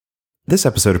This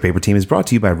episode of Paper Team is brought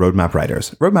to you by Roadmap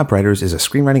Writers. Roadmap Writers is a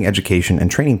screenwriting education and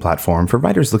training platform for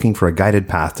writers looking for a guided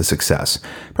path to success.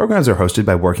 Programs are hosted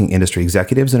by working industry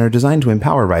executives and are designed to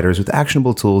empower writers with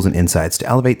actionable tools and insights to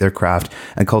elevate their craft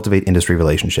and cultivate industry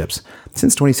relationships.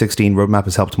 Since 2016, Roadmap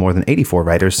has helped more than 84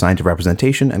 writers sign to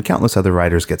representation, and countless other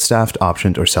writers get staffed,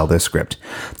 optioned, or sell their script.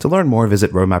 To learn more,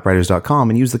 visit roadmapwriters.com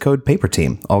and use the code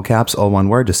PAPERTEAM, all caps, all one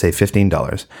word, to save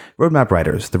 $15. Roadmap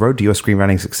Writers, the road to your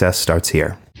screenwriting success starts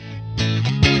here.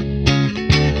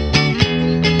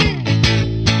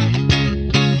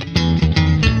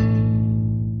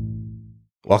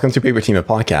 Welcome to Paper Team, a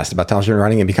podcast about television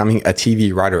writing and becoming a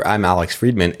TV writer. I'm Alex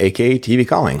Friedman, aka TV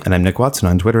Calling. And I'm Nick Watson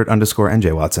on Twitter at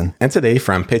 _NJ Watson. And today,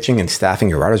 from pitching and staffing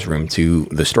your writer's room to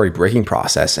the story breaking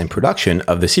process and production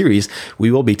of the series,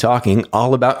 we will be talking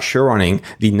all about showrunning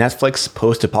the Netflix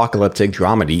post-apocalyptic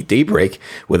dramedy Daybreak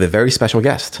with a very special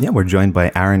guest. Yeah, we're joined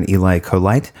by Aaron Eli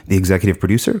Colite, the executive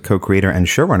producer, co-creator, and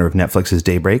showrunner of Netflix's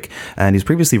Daybreak, and he's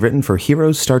previously written for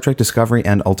Heroes, Star Trek Discovery,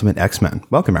 and Ultimate X-Men.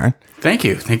 Welcome, Aaron. Thank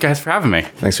you. Thank you guys for having me.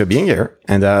 Thanks for being here.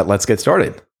 And let's get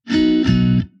started.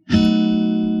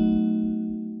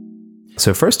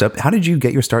 So first up, how did you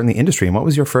get your start in the industry, and what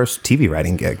was your first TV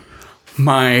writing gig?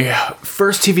 My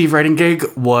first TV writing gig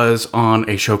was on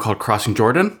a show called Crossing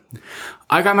Jordan.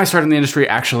 I got my start in the industry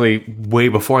actually way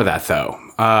before that, though.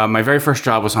 My very first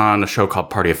job was on a show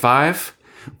called Party of Five,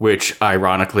 which,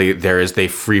 ironically, there is a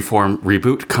freeform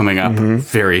reboot coming up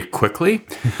very quickly.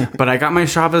 But I got my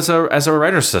job as a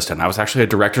writer's assistant. I was actually a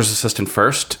director's assistant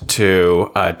first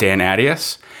to Dan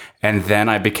Attias, and then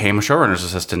I became a showrunner's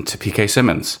assistant to P.K.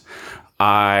 Simmons.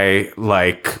 I,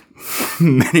 like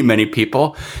many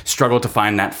people, struggled to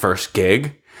find that first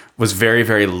gig. Was very,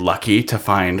 very lucky to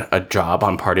find a job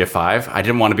on Party of Five. I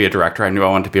didn't want to be a director. I knew I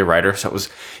wanted to be a writer, so it was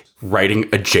writing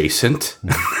adjacent.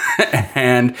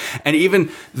 and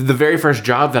even the very first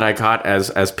job that I got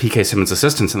as P.K. Simmons'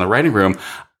 assistants in the writing room,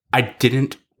 I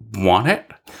didn't want it.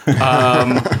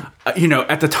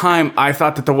 At the time, I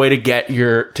thought that the way to get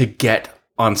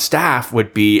on staff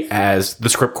would be as the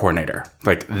script coordinator.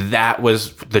 Like, that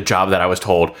was the job that I was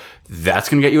told. That's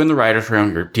going to get you in the writer's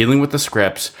room. You're dealing with the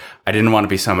scripts. I didn't want to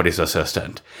be somebody's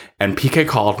assistant. And PK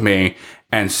called me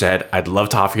and said, I'd love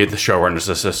to offer you the showrunner's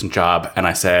assistant job. And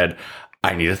I said,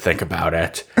 I need to think about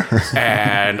it.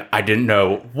 And I didn't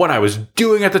know what I was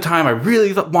doing at the time. I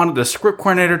really wanted the script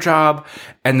coordinator job.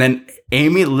 And then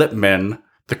Amy Lippman,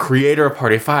 the creator of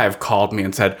Party 5, called me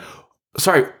and said,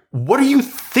 sorry, what are you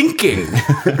thinking?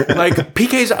 Like,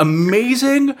 PK's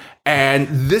amazing, and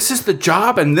this is the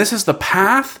job, and this is the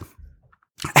path,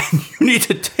 and you need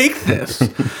to take this.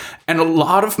 And a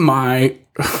lot of my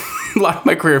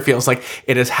career feels like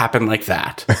it has happened like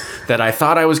that. That I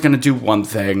thought I was going to do one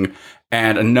thing,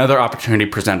 and another opportunity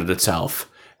presented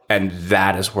itself, and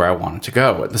that is where I wanted to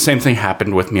go. The same thing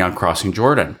happened with me on Crossing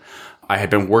Jordan. I had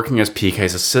been working as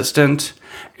PK's assistant,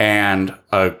 and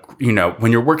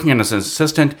when you're working as an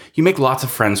assistant, you make lots of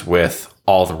friends with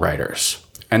all the writers,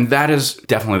 and that is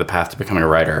definitely the path to becoming a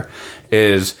writer.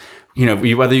 Is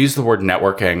you whether you use the word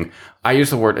networking, I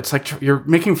use the word. It's like you're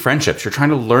making friendships. You're trying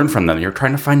to learn from them. You're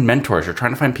trying to find mentors. You're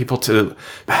trying to find people to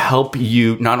help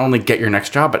you not only get your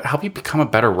next job, but help you become a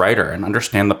better writer and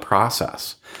understand the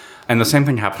process. And the same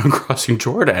thing happened on Crossing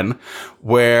Jordan,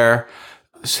 where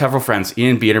several friends,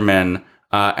 Ian Biederman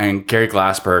and Gary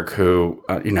Glassberg, who,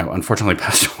 unfortunately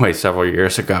passed away several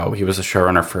years ago. He was a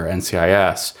showrunner for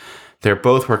NCIS. They're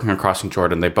both working on Crossing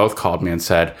Jordan. They both called me and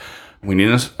said, we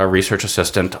need a research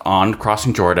assistant on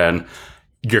Crossing Jordan.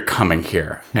 You're coming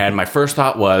here. And my first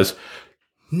thought was,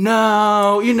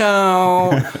 no, it's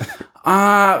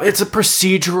a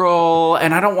procedural,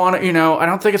 and I don't want to, I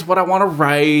don't think it's what I want to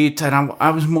write. And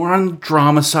I was more on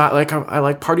drama side. Like, I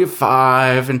like Party of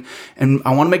Five, and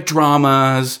I want to make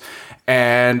dramas.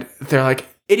 And they're like,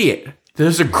 idiot,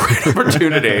 this is a great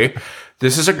opportunity.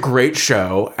 This is a great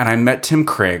show. And I met Tim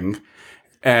Kring,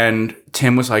 and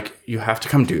Tim was like, you have to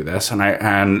come do this. And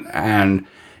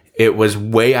it was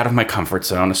way out of my comfort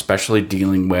zone, especially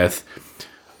dealing with,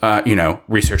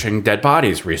 researching dead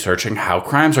bodies, researching how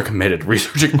crimes are committed,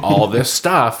 researching all this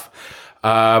stuff,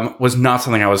 was not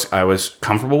something I was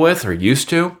comfortable with or used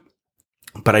to.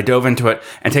 But I dove into it,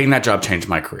 and taking that job changed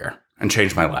my career and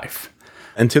changed my life.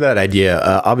 And to that idea,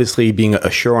 obviously being a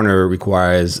showrunner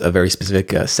requires a very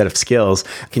specific set of skills.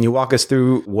 Can you walk us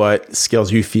through what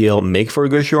skills you feel make for a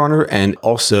good showrunner, and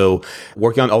also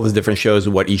working on all these different shows,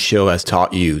 what each show has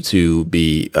taught you to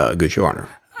be a good showrunner?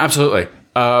 Absolutely.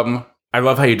 I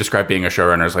love how you describe being a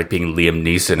showrunner as like being Liam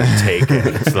Neeson and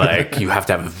Taken. It's like you have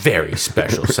to have a very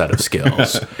special set of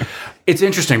skills. It's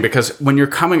interesting because when you're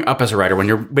coming up as a writer, when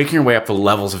you're making your way up the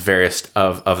levels of various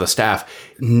of the staff,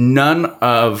 none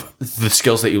of the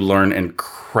skills that you learn in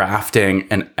crafting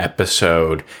an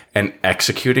episode and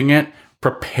executing it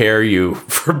prepare you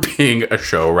for being a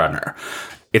showrunner.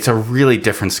 It's a really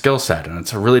different skill set, and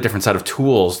it's a really different set of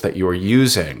tools that you are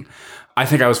using. I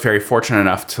think I was very fortunate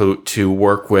enough to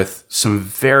work with some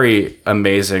very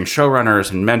amazing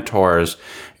showrunners and mentors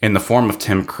in the form of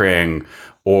Tim Kring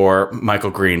or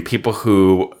Michael Green, people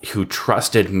who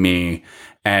trusted me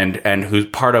and who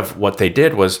part of what they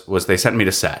did was they sent me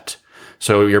to set.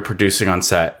 So you're producing on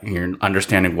set, you're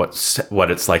understanding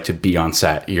what it's like to be on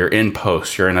set. You're in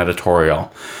post, you're in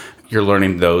editorial, you're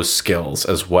learning those skills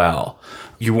as well.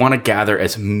 You want to gather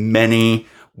as many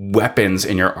weapons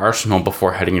in your arsenal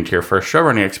before heading into your first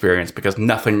showrunning experience, because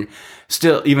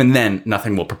even then,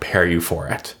 nothing will prepare you for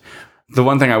it. The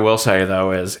one thing I will say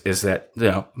though is that,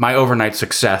 my overnight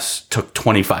success took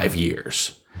 25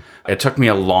 years. It took me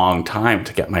a long time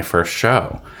to get my first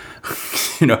show.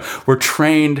 We're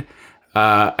trained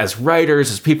as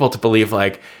writers, as people, to believe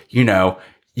like, you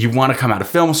want to come out of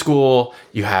film school,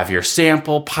 you have your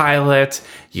sample pilot,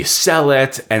 you sell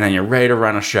it, and then you're ready to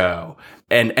run a show.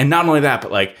 And not only that,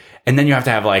 but and then you have to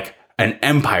have an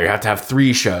empire. You have to have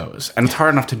 3 shows, and it's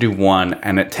hard enough to do one,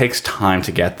 and it takes time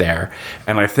to get there.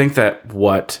 And I think that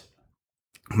what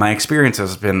my experience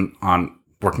has been on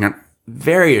working on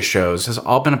various shows has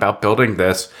all been about building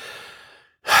this,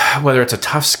 whether it's a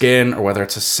tough skin or whether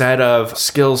it's a set of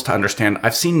skills to understand.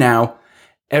 I've seen now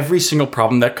every single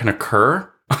problem that can occur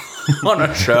on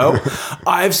a show.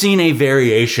 I've seen a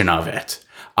variation of it.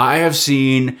 I have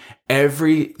seen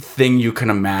everything you can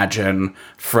imagine,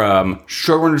 from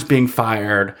showrunners being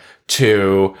fired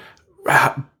to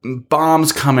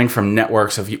bombs coming from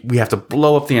networks of we have to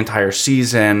blow up the entire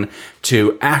season,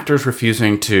 to actors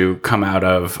refusing to come out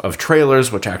of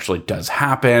trailers, which actually does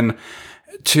happen,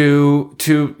 to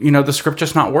the script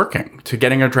just not working, to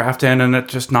getting a draft in and it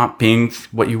just not being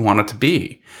what you want it to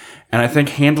be. And I think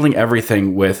handling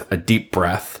everything with a deep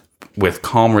breath, with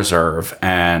calm reserve,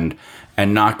 and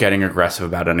not getting aggressive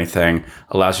about anything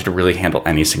allows you to really handle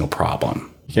any single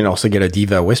problem. You can also get a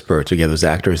diva whisperer to get those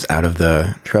actors out of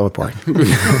the trailer park.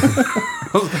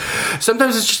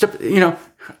 Sometimes it's just,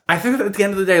 I think that at the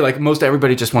end of the day, most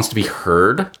everybody just wants to be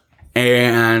heard,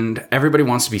 and everybody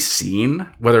wants to be seen,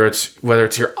 whether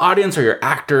it's your audience or your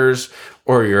actors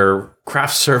or your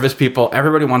craft service people.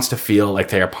 Everybody wants to feel like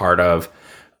they are part of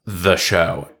the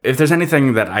show. If there's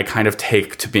anything that I kind of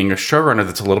take to being a showrunner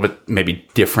that's a little bit maybe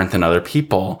different than other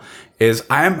people, is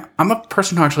I'm a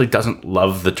person who actually doesn't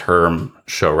love the term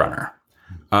showrunner.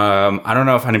 I don't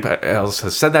know if anybody else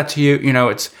has said that to you.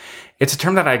 It's a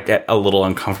term that I get a little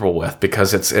uncomfortable with,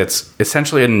 because it's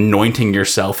essentially anointing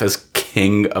yourself as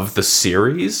king of the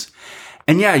series.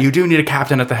 And yeah, you do need a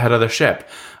captain at the head of the ship.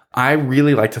 I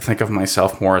really like to think of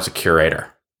myself more as a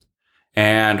curator.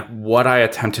 And what I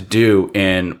attempt to do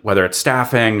in whether it's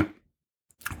staffing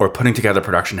or putting together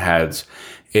production heads,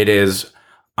 it is,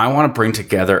 I want to bring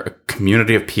together a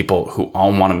community of people who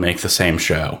all want to make the same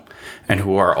show and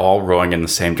who are all rowing in the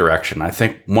same direction. I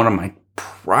think one of my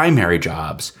primary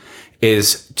jobs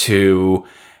is to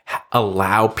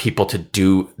allow people to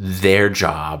do their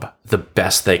job the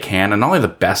best they can, and not only the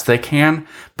best they can,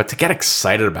 but to get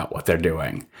excited about what they're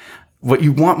doing. What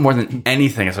you want more than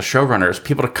anything as a showrunner is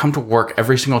people to come to work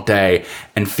every single day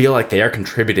and feel like they are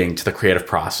contributing to the creative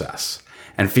process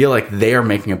and feel like they are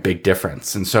making a big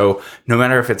difference. And so no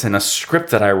matter if it's in a script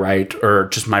that I write or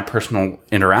just my personal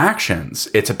interactions,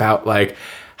 it's about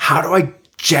how do I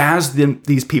jazz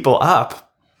these people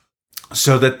up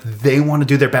so that they want to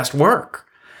do their best work?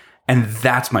 And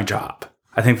that's my job.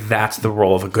 I think that's the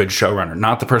role of a good showrunner,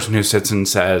 not the person who sits and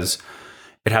says,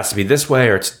 it has to be this way,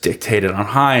 or it's dictated on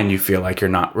high, and you feel like you're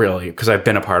not really, because I've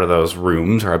been a part of those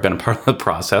rooms, or I've been a part of the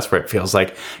process where it feels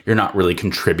like you're not really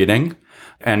contributing.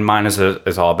 And mine is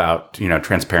all about,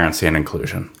 transparency and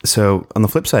inclusion. So on the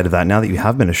flip side of that, now that you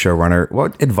have been a showrunner,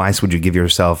 what advice would you give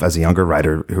yourself as a younger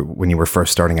writer when you were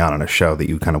first starting out on a show that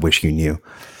you kind of wish you knew?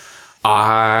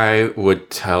 I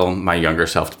would tell my younger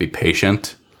self to be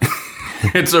patient.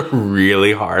 It's a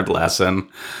really hard lesson.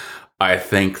 I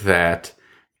think that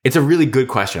it's a really good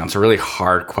question. It's a really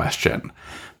hard question,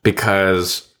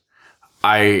 because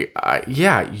you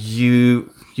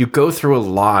go through a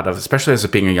lot of, especially as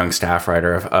being a young staff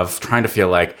writer, of trying to feel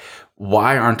like,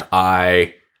 why aren't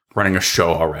I running a show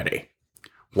already?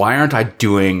 Why aren't I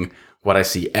doing what I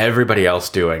see everybody else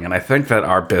doing? And I think that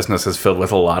our business is filled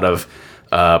with a lot of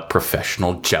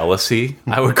professional jealousy,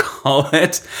 I would call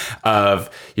it, of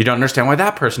you don't understand why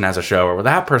that person has a show or why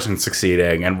that person's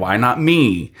succeeding and why not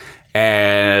me.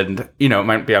 And, you know, it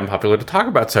might be unpopular to talk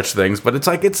about such things, but it's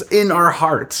like it's in our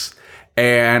hearts.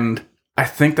 And I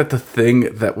think that the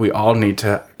thing that we all need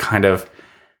to kind of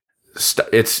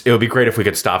it would be great if we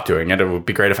could stop doing it. It would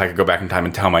be great if I could go back in time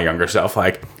and tell my younger self,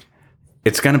 like,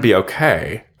 it's going to be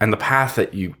okay. And the path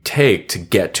that you take to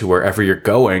get to wherever you're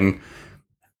going,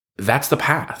 that's the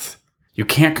path. You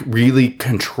can't really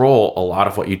control a lot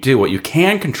of what you do. What you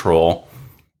can control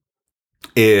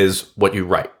is what you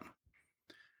write.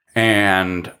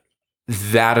 And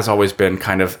that has always been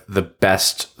kind of the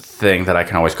best thing that I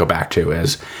can always go back to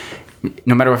is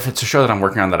no matter if it's a show that I'm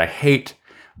working on that I hate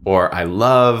or I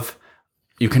love,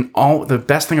 the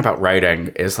best thing about writing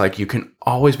is like you can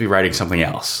always be writing something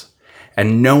else.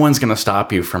 And no one's going to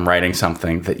stop you from writing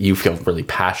something that you feel really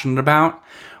passionate about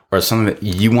or something that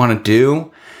you want to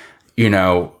do. You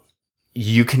know,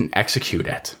 you can execute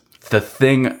it. The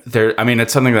thing there, I mean,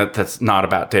 it's something that's not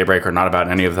about Daybreak or not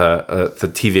about any of the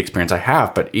TV experience I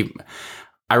have, but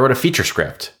I wrote a feature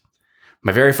script.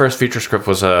 My very first feature script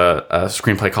was a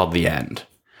screenplay called The End.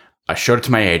 I showed it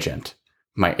to my agent.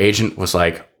 My agent was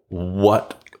like,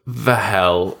 what the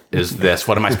hell is this?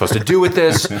 What am I supposed to do with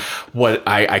this? What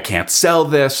I can't sell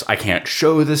this. I can't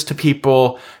show this to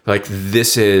people. Like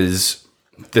this is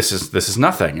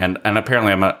nothing. And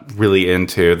apparently I'm not really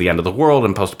into the end of the world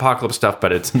and post-apocalypse stuff,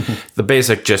 but it's the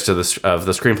basic gist of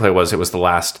the screenplay was it was the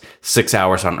last 6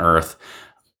 hours on Earth.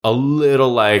 A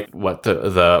little like what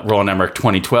the Roland Emmerich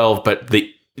 2012, but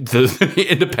the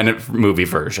independent movie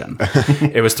version.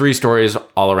 It was 3 stories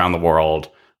all around the world.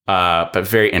 But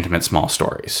very intimate, small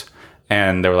stories,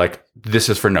 and they were like, "This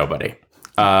is for nobody."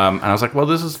 And I was like, "Well,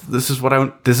 this is what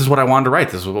I wanted to write.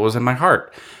 This is what was in my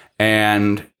heart."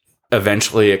 And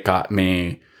eventually, it got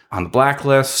me on the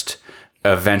blacklist.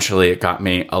 Eventually, it got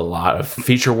me a lot of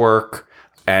feature work,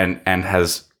 and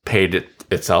has paid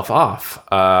itself off.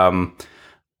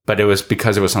 But it was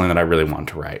because it was something that I really wanted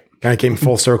to write. Kind of came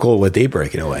full circle with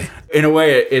Daybreak in a way. In a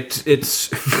way, it's.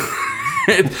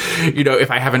 You know,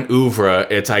 if I have an oeuvre,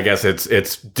 I guess it's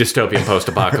dystopian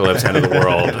post-apocalypse, end of the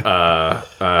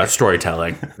world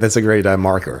storytelling. That's a great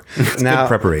marker. Now, good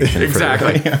preparation.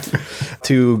 Exactly.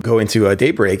 To go into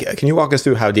Daybreak, can you walk us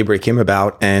through how Daybreak came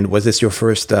about, and was this your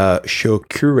first show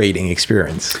curating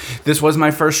experience? This was my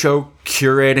first show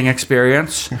curating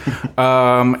experience.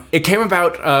 It came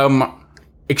about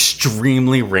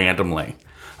extremely randomly.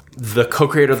 The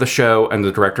co-creator of the show and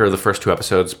the director of the first 2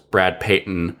 episodes, Brad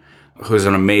Payton, who's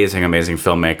an amazing, amazing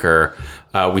filmmaker.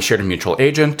 We shared a mutual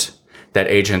agent. That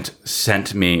agent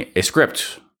sent me a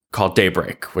script called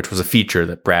Daybreak, which was a feature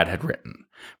that Brad had written.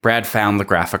 Brad found the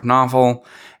graphic novel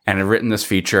and had written this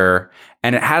feature,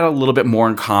 and it had a little bit more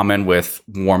in common with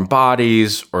Warm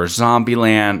Bodies or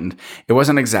Zombieland. It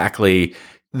wasn't exactly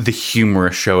the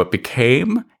humorous show it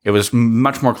became. It was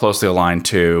much more closely aligned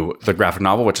to the graphic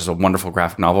novel, which is a wonderful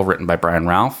graphic novel written by Brian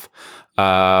Ralph.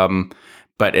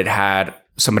 But it had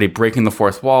somebody breaking the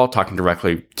fourth wall, talking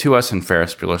directly to us in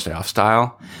Ferris Bueller's Day Off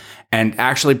style. And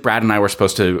actually, Brad and I were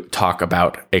supposed to talk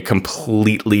about a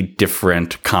completely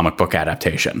different comic book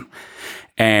adaptation.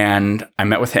 And I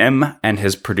met with him and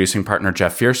his producing partner,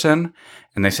 Jeff Fearson,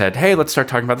 and they said, hey, let's start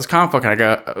talking about this comic book. And I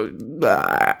go,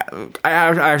 I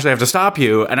actually have to stop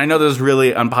you. And I know this is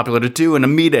really unpopular to do in a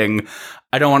meeting.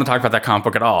 I don't want to talk about that comic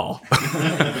book at all.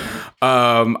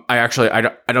 I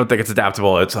don't think it's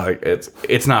adaptable. It's like,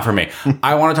 it's not for me.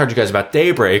 I want to talk to you guys about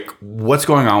Daybreak. What's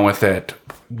going on with it?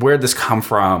 Where'd this come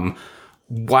from?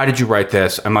 Why did you write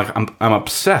this? I'm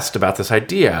obsessed about this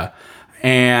idea.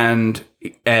 And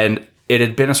it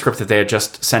had been a script that they had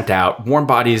just sent out. Warm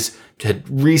Bodies had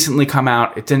recently come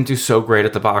out. It didn't do so great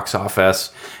at the box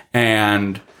office.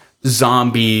 And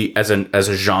zombie as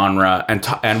a genre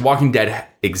and Walking Dead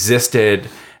existed,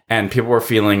 and people were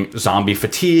feeling zombie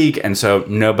fatigue. And so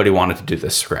nobody wanted to do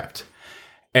this script.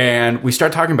 And we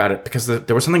started talking about it because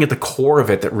there was something at the core of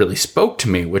it that really spoke to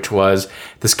me, which was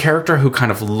this character who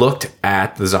kind of looked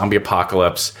at the zombie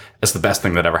apocalypse as the best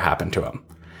thing that ever happened to him.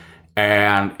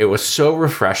 And it was so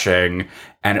refreshing,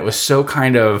 and it was so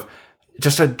kind of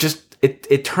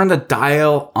it turned the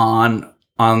dial on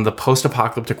the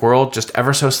post-apocalyptic world just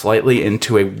ever so slightly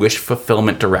into a wish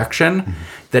fulfillment direction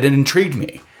that it intrigued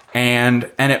me.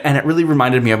 And it really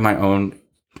reminded me of my own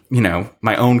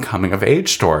coming of age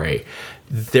story.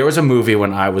 There was a movie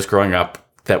when I was growing up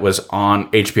that was on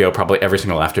HBO probably every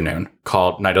single afternoon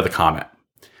called Night of the Comet,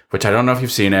 which I don't know if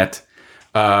you've seen it.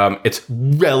 It's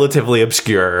relatively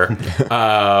obscure.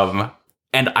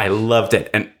 And I loved it.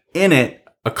 And in it,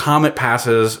 a comet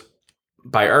passes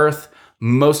by Earth,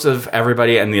 most of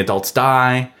everybody and the adults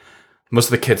die. Most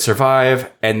of the kids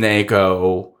survive, and they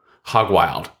go hog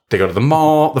wild. They go to the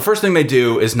mall. The first thing they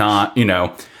do is not,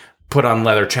 put on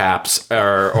leather chaps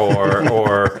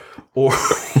or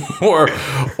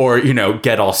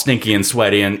get all stinky and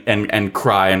sweaty and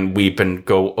cry and weep and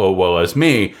go, oh, woe is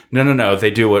me. No.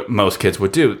 They do what most kids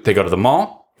would do. They go to the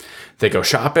mall. They go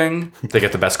shopping. They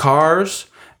get the best cars.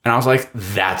 And I was like,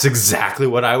 that's exactly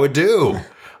what I would do.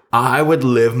 I would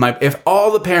live if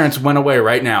all the parents went away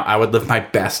right now, I would live my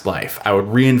best life. I would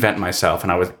reinvent myself,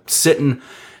 and I would sit in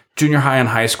junior high and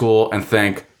high school and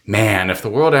think, man, if the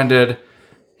world ended,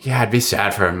 yeah, I'd be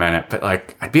sad for a minute, but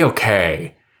like, I'd be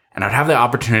okay. And I'd have the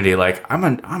opportunity, like, I'm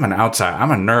an outsider,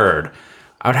 I'm a nerd.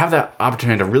 I would have that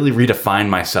opportunity to really redefine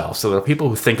myself so that the people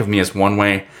who think of me as one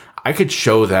way, I could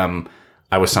show them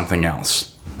I was something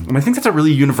else. And I think that's a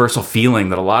really universal feeling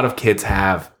that a lot of kids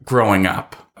have growing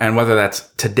up. And whether that's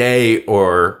today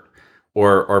or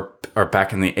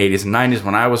back in the 80s and 90s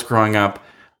when I was growing up,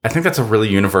 I think that's a really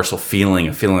universal feeling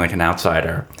of feeling like an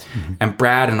outsider. Mm-hmm. And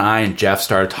Brad and I and Jeff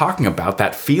started talking about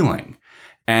that feeling.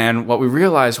 And what we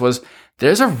realized was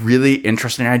there's a really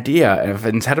interesting idea. If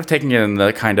instead of taking it in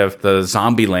the kind of the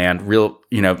zombie land,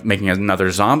 making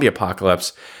another zombie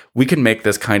apocalypse, we can make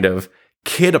this kind of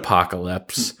kid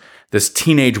apocalypse, this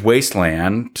teenage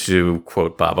wasteland, to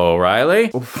quote Baba O'Reilly,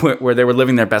 where they were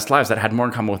living their best lives that had more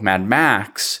in common with Mad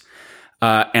Max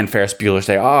and Ferris Bueller's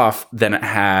Day Off than it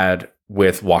had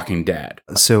with Walking Dead.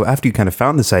 So after you kind of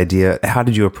found this idea, how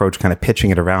did you approach kind of pitching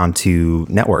it around to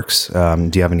networks?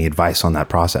 Do you have any advice on that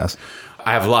process?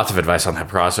 I have lots of advice on that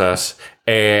process.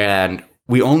 And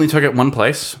we only took it one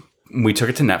place. We took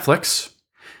it to Netflix,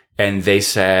 and they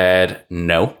said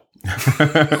no.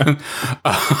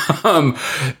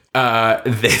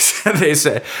 They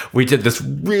said we did this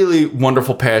really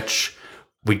wonderful pitch.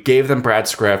 We gave them Brad's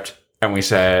script, and we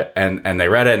said, and they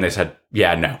read it, and they said,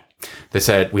 yeah, no. They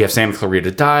said we have Santa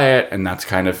Clarita Diet, and that's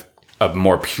kind of a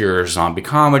more pure zombie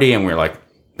comedy, and we were like,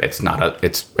 we're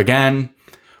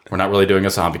not really doing a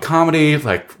zombie comedy.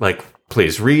 Like,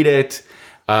 please read it.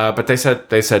 But they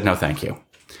said no, thank you,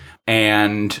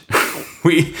 and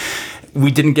we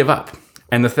didn't give up.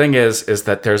 And the thing is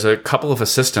that there's a couple of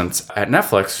assistants at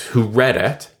Netflix who read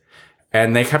it,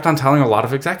 and they kept on telling a lot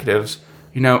of executives,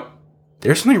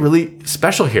 there's something really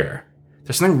special here.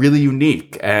 There's something really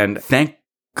unique. And thank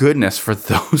goodness for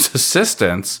those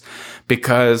assistants,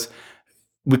 because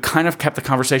we kind of kept the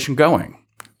conversation going.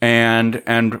 And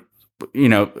over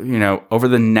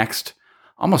the next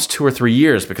almost 2 or 3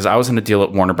 years, because I was in a deal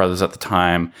at Warner Brothers at the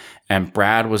time, and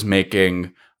Brad was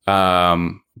making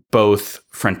both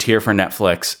Frontier for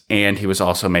Netflix, and he was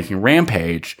also making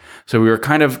Rampage. So we were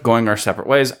kind of going our separate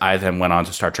ways. I then went on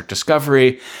to Star Trek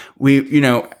Discovery.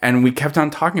 And we kept on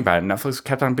talking about it. Netflix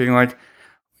kept on being like,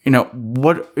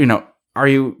 are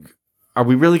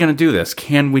we really going to do this?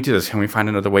 Can we do this? Can we find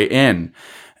another way in?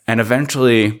 And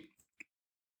eventually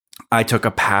I took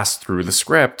a pass through the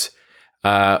script,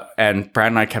 and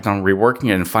Brad and I kept on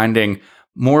reworking it and finding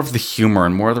more of the humor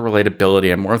and more of the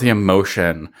relatability and more of the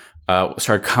emotion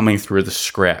started coming through the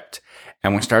script.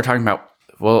 And we started talking about,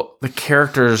 well, the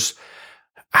characters,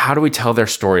 how do we tell their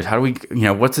stories? How do we,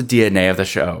 what's the DNA of the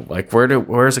show? Like,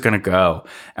 where is it going to go?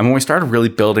 And when we started really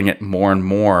building it more and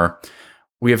more,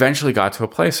 we eventually got to a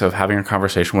place of having a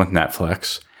conversation with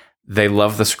Netflix. They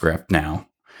love the script now.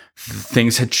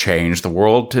 Things had changed. The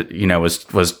world,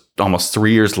 was almost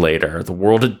 3 years later. The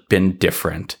world had been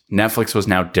different. Netflix was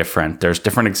now different. There's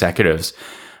different executives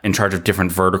in charge of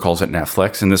different verticals at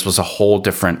Netflix. And this was a whole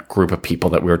different group of people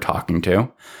that we were talking to.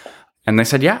 And they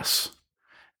said yes.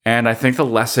 And I think the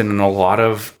lesson in a lot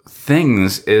of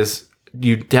things is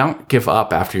you don't give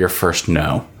up after your first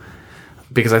no,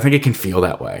 because I think it can feel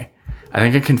that way. I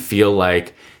think it can feel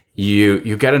like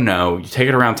you get a no, you take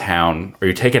it around town, or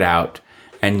you take it out,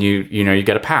 and you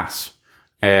get a pass.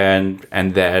 And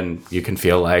then you can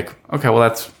feel like, okay,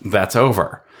 well, that's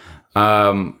over.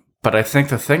 But I think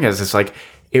the thing is, it's like,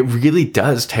 it really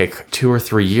does take 2 or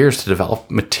 3 years to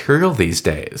develop material these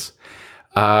days.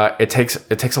 It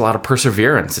takes a lot of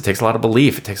perseverance. It takes a lot of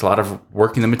belief. It takes a lot of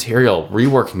working the material,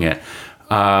 reworking it,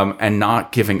 and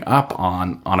not giving up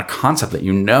on a concept that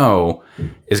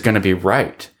is going to be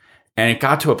right. And it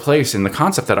got to a place in the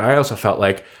concept that I also felt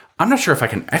like, I'm not sure if I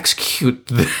can execute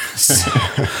this.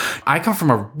 I come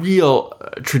from a real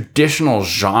traditional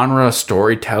genre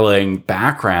storytelling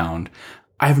background.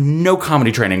 I have no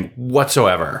comedy training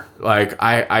whatsoever. Like,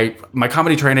 my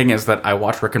comedy training is that I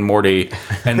watch Rick and Morty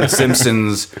and The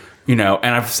Simpsons, and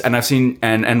I've seen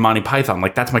and Monty Python.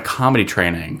 Like, that's my comedy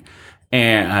training.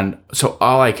 And so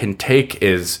all I can take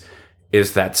is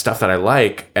that stuff that I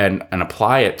like and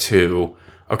apply it to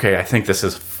okay, I think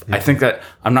that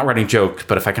I'm not writing jokes,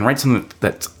 but if I can write something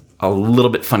that's a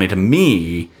little bit funny to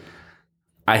me,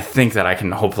 I think that I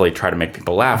can hopefully try to make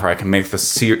people laugh, or I can make the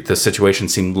situation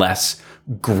seem less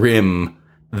grim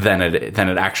than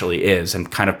it actually is,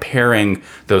 and kind of pairing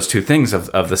those two things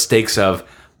of the stakes of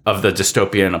the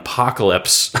dystopian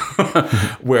apocalypse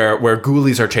where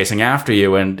ghoulies are chasing after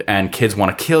you and kids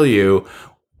want to kill you,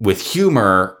 with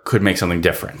humor could make something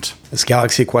different. As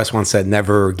Galaxy Quest once said,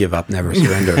 never give up, never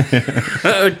surrender.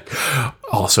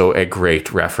 Also a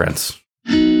great reference.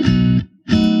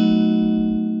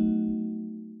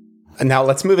 Now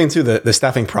let's move into the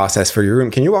staffing process for your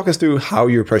room. Can you walk us through how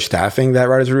you approach staffing that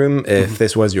writer's room, if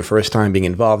this was your first time being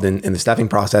involved in the staffing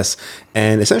process,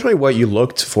 and essentially what you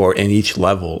looked for in each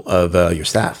level of your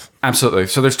staff? Absolutely.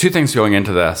 So there's two things going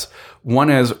into this.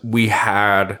 One is we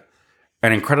had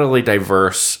an incredibly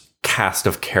diverse cast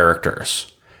of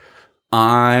characters.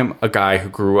 I'm a guy who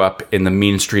grew up in the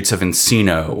mean streets of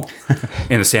Encino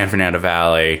in the San Fernando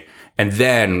Valley. And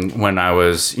then when I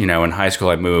was, in high school,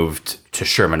 I moved to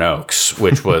Sherman Oaks,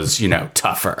 which was,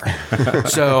 tougher.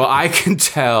 So I can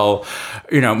tell,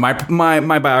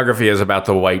 my biography is about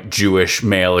the white Jewish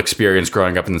male experience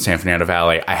growing up in the San Fernando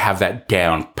Valley. I have that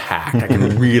down packed. I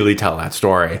can really tell that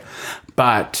story.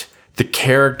 But the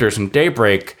characters in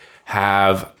Daybreak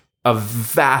have a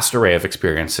vast array of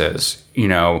experiences,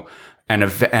 and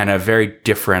a very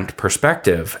different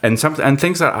perspective, and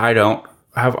things that I don't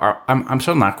have. I'm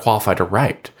still not qualified to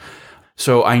write.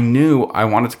 So I knew I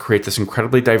wanted to create this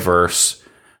incredibly diverse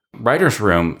writer's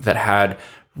room that had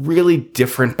really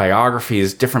different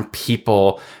biographies, different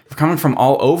people coming from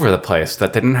all over the place,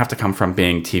 that didn't have to come from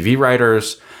being TV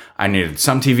writers. I needed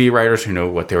some TV writers who knew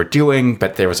what they were doing,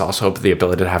 but there was also the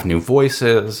ability to have new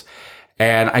voices.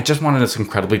 And I just wanted this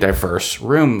incredibly diverse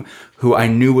room who I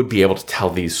knew would be able to tell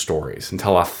these stories and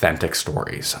tell authentic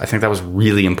stories. I think that was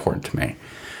really important to me.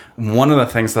 One of the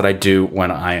things that I do when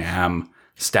I am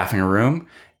staffing a room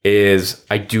is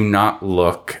I do not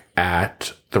look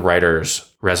at the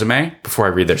writer's resume before I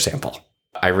read their sample.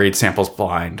 I read samples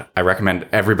blind. I recommend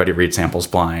everybody read samples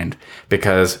blind,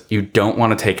 because you don't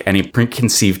want to take any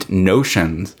preconceived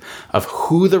notions of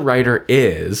who the writer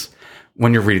is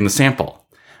when you're reading the sample.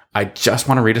 I just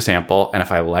want to read a sample, and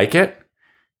if I like it,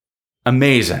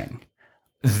 amazing.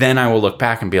 Then I will look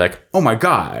back and be like, oh my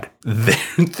God,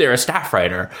 they're a staff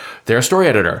writer. They're a story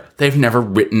editor. They've never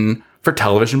written for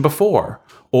television before,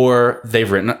 or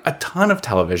they've written a ton of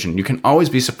television. You can always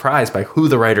be surprised by who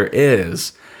the writer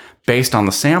is based on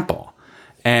the sample.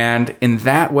 And in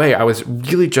that way, I was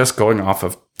really just going off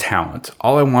of talent.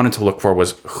 All I wanted to look for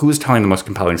was who's telling the most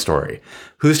compelling story,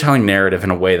 who's telling narrative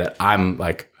in a way that I'm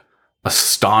like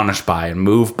astonished by and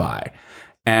moved by.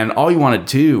 And all you want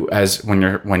to do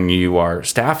when you are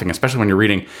staffing, especially when you're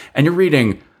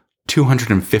reading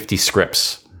 250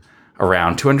 scripts,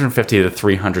 around 250 to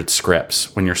 300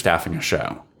 scripts when you're staffing a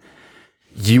show.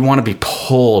 You want to be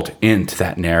pulled into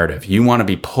that narrative. You want to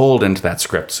be pulled into that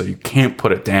script so you can't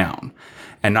put it down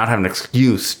and not have an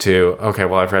excuse to, okay,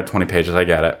 well, I've read 20 pages, I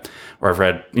get it. Or I've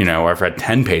read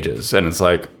 10 pages and it's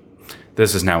like,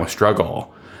 this is now a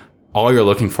struggle. All you're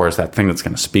looking for is that thing that's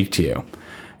going to speak to you.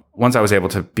 Once I was able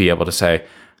to say,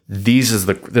 this is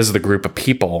the group of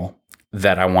people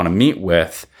that I want to meet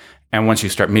with. And once you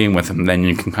start meeting with them, then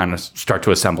you can kind of start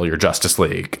to assemble your Justice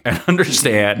League and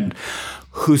understand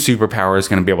whose superpower is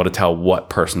going to be able to tell what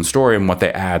person's story and what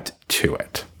they add to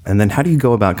it. And then how do you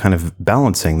go about kind of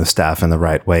balancing the staff in the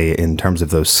right way in terms of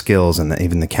those skills and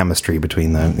even the chemistry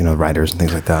between the writers and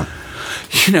things like that?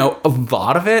 A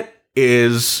lot of it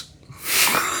is...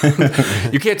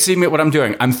 You can't see me what I'm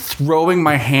doing. I'm throwing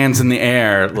my hands in the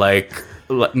air,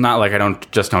 not like I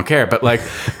don't care, but like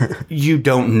you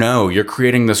don't know. You're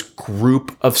creating this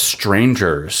group of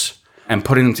strangers and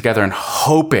putting them together and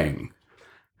hoping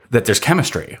that there's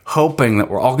chemistry, hoping that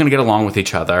we're all going to get along with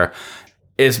each other.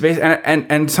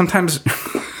 And sometimes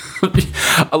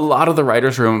a lot of the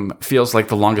writer's room feels like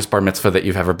the longest bar mitzvah that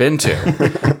you've ever been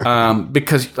to,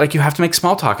 because like you have to make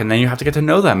small talk and then you have to get to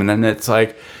know them, and then it's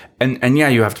like. And yeah,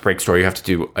 you have to break story. You have to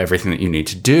do everything that you need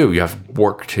to do. You have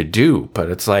work to do. But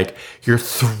it's like you're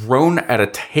thrown at a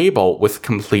table with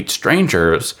complete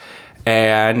strangers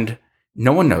and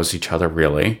no one knows each other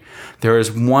really. There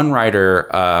is one writer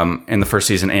in the first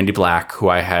season, Andy Black, who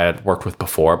I had worked with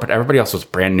before, but everybody else was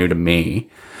brand new to me.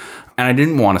 And I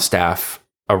didn't want to staff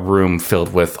a room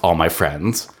filled with all my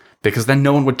friends, because then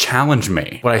no one would challenge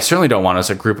me. What I certainly don't want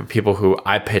is a group of people who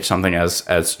I pitch something as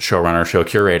showrunner, show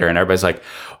curator, and everybody's like,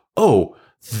 oh,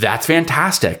 that's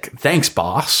fantastic. Thanks,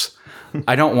 boss.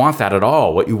 I don't want that at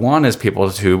all. What you want is people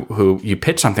who you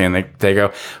pitch something and they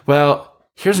go, well,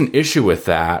 here's an issue with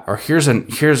that, or here's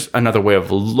another way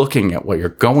of looking at what you're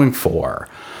going for.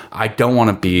 I don't want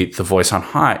to be the voice on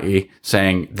high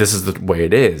saying this is the way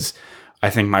it is. I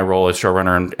think my role as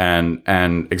showrunner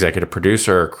and executive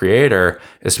producer, creator,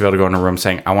 is to be able to go in a room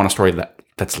saying, I want a story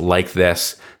that's like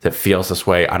this, that feels this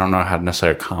way. I don't know how to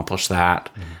necessarily accomplish that.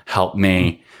 Help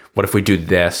me. What if we do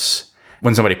this?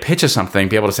 When somebody pitches something,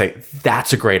 be able to say,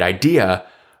 that's a great idea.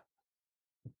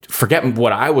 Forget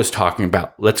what I was talking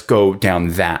about. Let's go down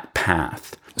that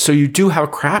path. So you do have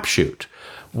a crapshoot.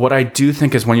 What I do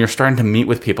think is when you're starting to meet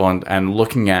with people and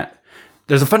looking at,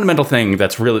 there's a fundamental thing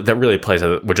that really plays,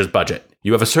 which is budget.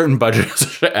 You have a certain budget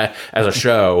as a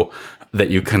show that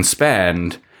you can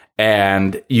spend,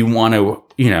 and you want to,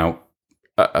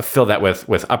 fill that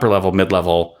with upper level, mid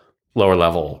level, lower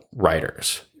level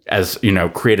writers. As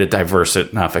create a diverse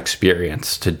enough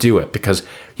experience to do it, because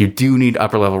you do need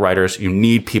upper level writers. You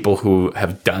need people who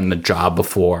have done the job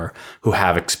before, who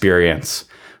have experience,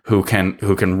 who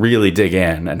can really dig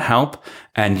in and help.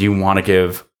 And you want to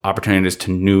give opportunities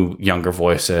to new, younger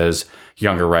voices,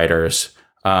 younger writers,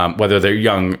 whether they're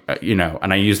young,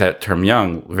 and I use that term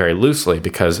young very loosely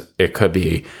because it could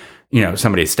be,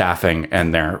 somebody staffing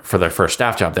and for their first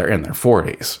staff job, they're in their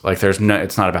 40s. Like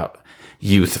it's not about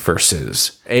youth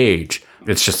versus age.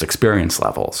 It's just experience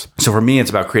levels. So for me, it's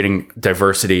about creating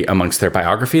diversity amongst their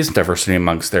biographies, diversity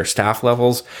amongst their staff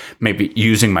levels, maybe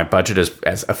using my budget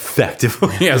as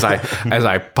effectively as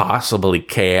I possibly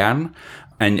can,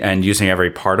 and using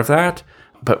every part of that.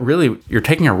 But really, you're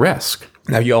taking a risk.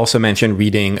 Now, you also mentioned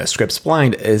reading scripts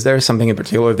blind. Is there something in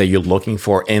particular that you're looking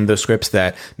for in the scripts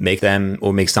that make them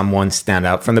or make someone stand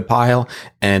out from the pile?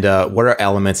 And what are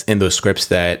elements in those scripts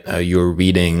that you're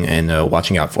reading and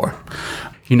watching out for?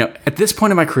 At this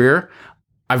point in my career,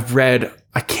 I've read,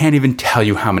 I can't even tell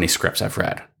you how many scripts I've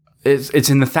read. It's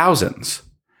in the thousands.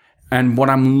 And what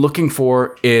I'm looking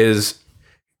for is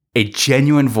a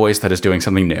genuine voice that is doing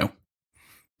something new.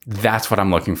 That's what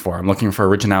I'm looking for. I'm looking for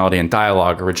originality in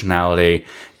dialogue, originality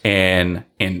in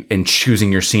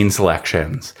choosing your scene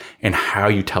selections, and how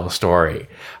you tell a story.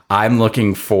 I'm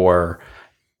looking for,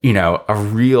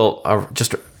 real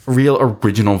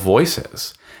original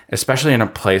voices, especially in a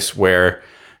place where,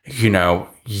 you've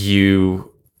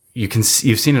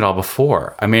seen it all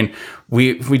before. I mean,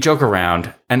 we joke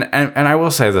around, and I will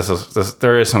say this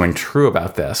there is something true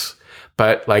about this,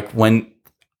 but like when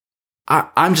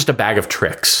I'm just a bag of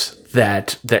tricks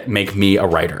that make me a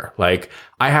writer. Like,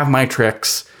 I have my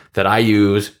tricks that I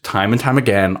use time and time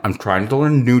again. I'm trying to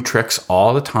learn new tricks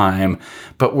all the time,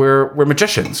 but we're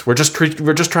magicians. We're just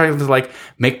trying to like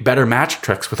make better magic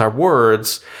tricks with our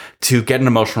words to get an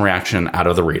emotional reaction out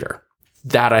of the reader.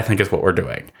 That, I think, is what we're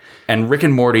doing. And Rick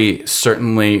and Morty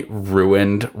certainly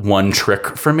ruined one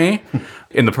trick for me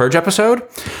in the Purge episode,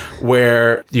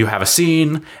 where you have a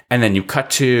scene and then you cut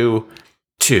to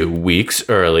 2 weeks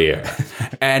earlier.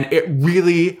 And it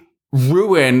really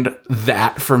ruined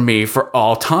that for me for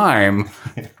all time.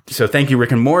 So thank you,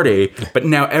 Rick and Morty. But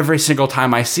now every single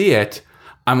time I see it,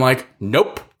 I'm like,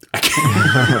 nope. I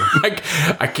can't.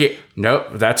 I can't. Nope.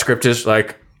 That script is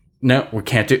like, no, we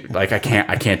can't do. Like, I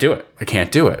can't do it. I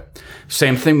can't do it.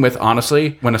 Same thing with,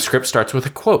 honestly, when a script starts with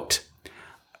a quote.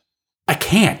 I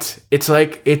can't. It's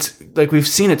like we've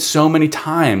seen it so many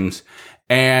times.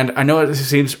 And I know it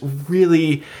seems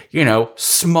really,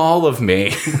 small of me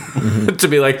to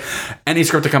be like, any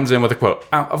script that comes in with a quote,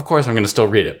 of course I'm going to still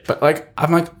read it. But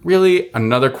I'm like, really?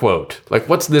 Another quote? Like,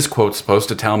 what's this quote supposed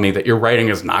to tell me that your writing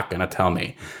is not going to tell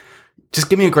me? Just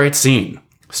give me a great scene.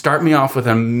 Start me off with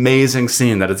an amazing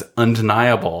scene that is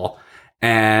undeniable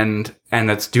and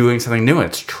that's doing something new.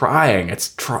 It's trying.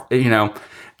 And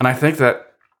I think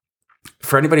that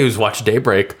for anybody who's watched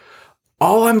Daybreak,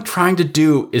 all I'm trying to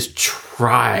do is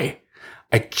try.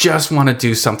 I just want to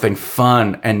do something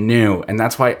fun and new. And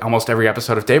that's why almost every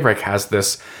episode of Daybreak has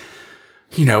this,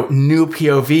 new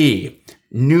POV,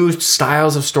 new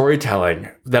styles of storytelling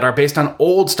that are based on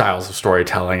old styles of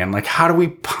storytelling. And like, how do we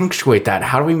punctuate that?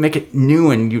 How do we make it new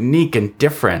and unique and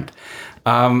different?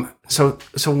 So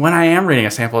when I am reading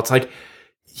a sample, it's like,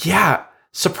 yeah,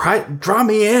 surprise, draw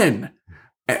me in.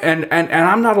 And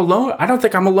I'm not alone. I don't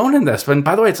think I'm alone in this. But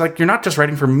by the way, it's like, you're not just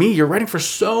writing for me. You're writing for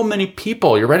so many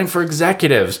people. You're writing for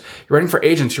executives. You're writing for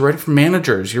agents. You're writing for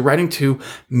managers. You're writing to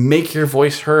make your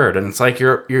voice heard. And it's like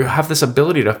you have this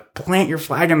ability to plant your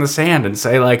flag in the sand and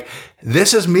say, like,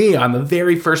 this is me on the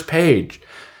very first page.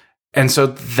 And so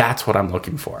that's what I'm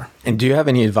looking for. And do you have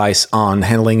any advice on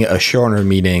handling a showrunner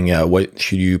meeting? What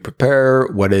should you prepare?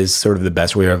 What is sort of the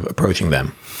best way of approaching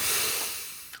them?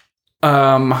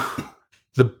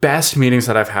 The the best meetings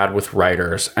that I've had with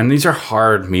writers, and these are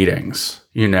hard meetings,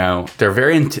 they're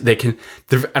very,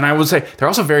 and I would say they're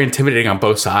also very intimidating on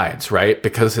both sides, right?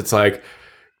 Because it's like,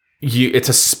 it's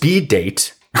a speed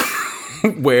date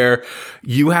where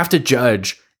you have to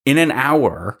judge in an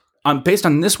hour based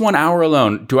on this 1 hour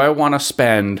alone. Do I want to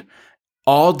spend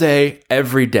all day,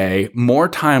 every day, more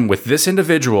time with this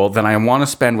individual than I want to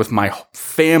spend with my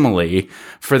family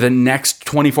for the next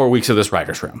 24 weeks of this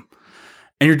writer's room?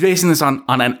 And you're basing this on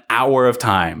an hour of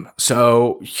time.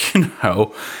 So,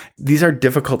 these are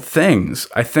difficult things.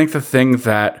 I think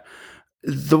the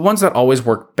ones that always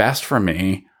work best for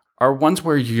me are ones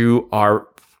where you are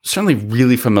certainly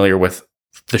really familiar with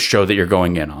the show that you're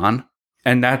going in on.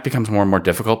 And that becomes more and more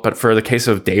difficult. But for the case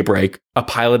of Daybreak, a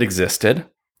pilot existed.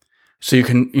 So you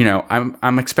can,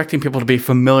 I'm expecting people to be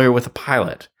familiar with a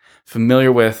pilot,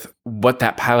 familiar with what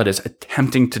that pilot is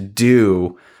attempting to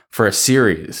do for a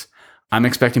series. I'm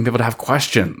expecting people to have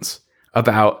questions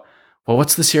about, well,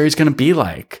 what's the series going to be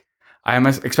like? I'm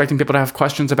expecting people to have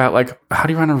questions about, like, how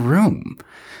do you run a room?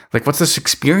 Like, what's this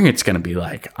experience going to be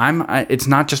like? It's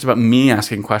not just about me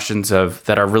asking questions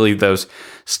that are really those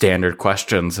standard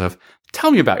questions of, tell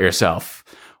me about yourself.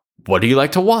 What do you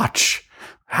like to watch?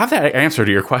 Have that answer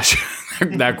to your question.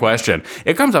 That question.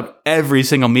 It comes up every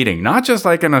single meeting, not just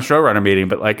like in a showrunner meeting,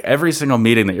 but like every single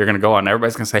meeting that you're going to go on.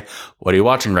 Everybody's going to say, "What are you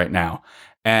watching right now?"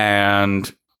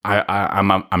 And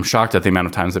I'm shocked at the amount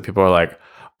of times that people are like,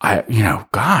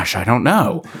 gosh, I don't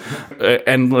know.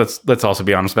 And let's also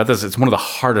be honest about this. It's one of the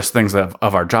hardest things of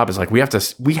our job is like we have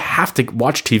to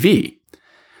watch TV.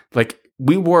 Like,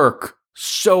 we work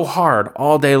so hard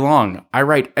all day long. I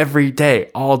write every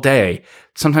day, all day,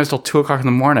 sometimes till 2:00 in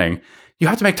the morning. You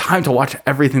have to make time to watch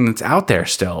everything that's out there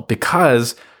still,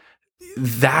 because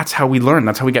that's how we learn.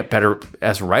 That's how we get better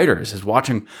as writers, is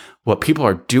watching what people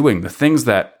are doing, the things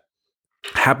that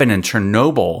happen in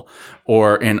Chernobyl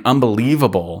or in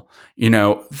Unbelievable.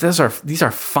 These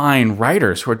are fine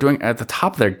writers who are doing at the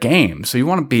top of their game. So you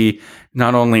want to be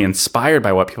not only inspired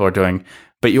by what people are doing,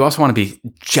 but you also want to be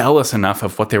jealous enough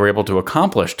of what they were able to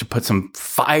accomplish to put some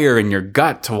fire in your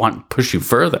gut to want to push you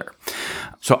further.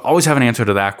 So always have an answer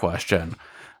to that question.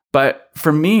 But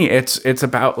for me, it's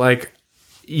about, like,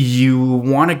 you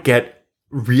want to get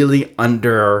really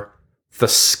under the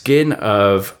skin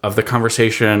of the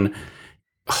conversation,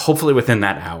 hopefully within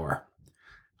that hour.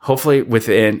 Hopefully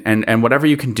within, and whatever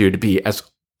you can do to be as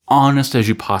honest as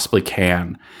you possibly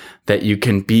can, that you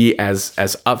can be as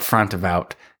upfront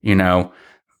about,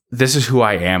 this is who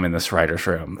I am in this writer's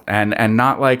room, and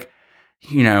not like,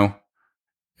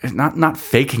 not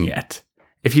faking it.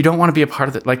 If you don't want to be a part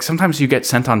of it, like, sometimes you get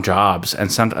sent on jobs,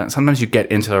 and sometimes you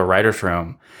get into a writer's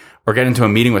room or get into a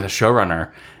meeting with a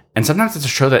showrunner, and sometimes it's a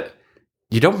show that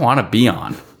you don't want to be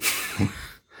on.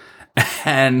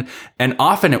 and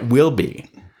often it will be.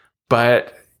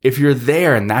 But if you're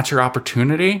there and that's your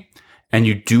opportunity, and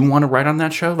you do want to write on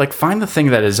that show, like, find the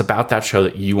thing that is about that show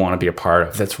that you want to be a part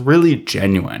of, that's really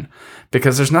genuine.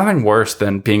 Because there's nothing worse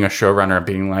than being a showrunner and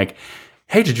being like,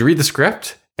 hey, did you read the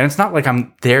script? And it's not like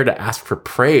I'm there to ask for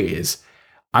praise.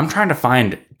 I'm trying to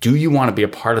find, do you want to be a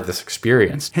part of this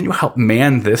experience? Can you help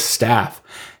man this staff?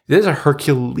 This is a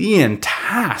Herculean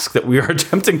task that we are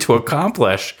attempting to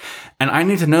accomplish. And I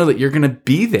need to know that you're going to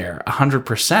be there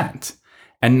 100%.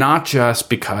 And not just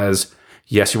because,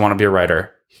 yes, you want to be a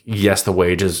writer. Yes, the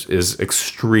wage is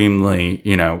extremely,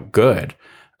 good.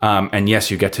 And yes,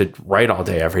 you get to write all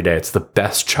day, every day. It's the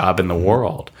best job in the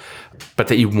world. But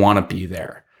that you want to be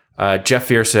there. Jeff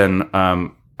Fearson,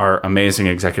 our amazing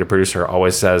executive producer,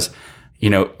 always says,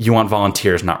 you want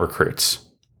volunteers, not recruits.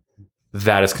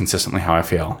 That is consistently how I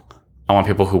feel. I want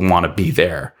people who want to be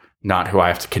there, not who I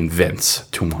have to convince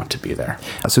to want to be there.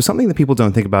 So something that people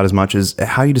don't think about as much is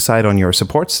how you decide on your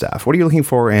support staff. What are you looking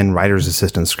for in writers'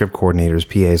 assistants, script coordinators,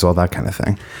 PAs, all that kind of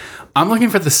thing? I'm looking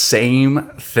for the same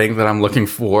thing that I'm looking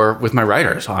for with my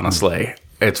writers, honestly.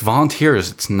 It's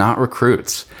volunteers. It's not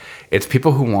recruits. It's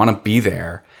people who want to be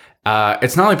there.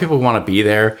 It's not only people who want to be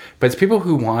there, but it's people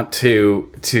who want to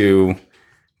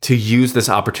use this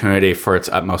opportunity for its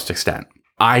utmost extent.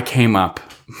 I came up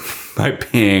by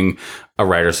being a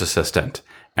writer's assistant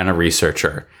and a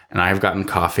researcher, and I've gotten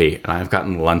coffee and I've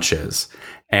gotten lunches,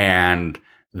 and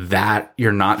that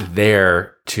you're not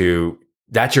there to,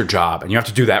 that's your job, and you have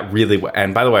to do that really well.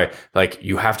 And by the way, like,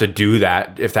 you have to do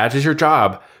that. If that is your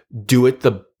job, do it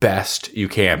the best you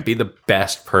can. Be the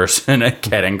best person at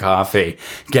getting coffee.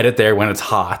 Get it there when it's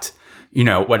hot.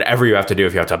 Whatever you have to do.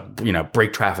 If you have to,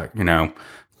 break traffic,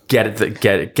 get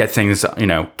things,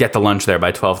 get the lunch there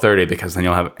by 12:30, because then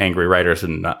you'll have angry writers,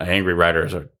 and angry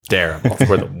writers are terrible.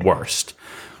 We're the worst.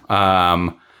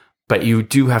 but you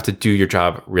do have to do your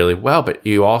job really well, but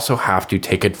you also have to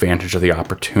take advantage of the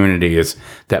opportunities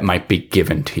that might be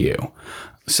given to you.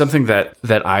 Something that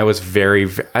I was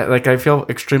I feel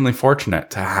extremely fortunate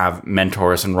to have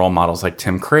mentors and role models like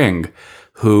Tim Kring,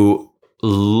 who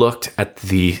looked at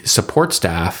the support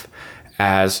staff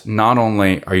as not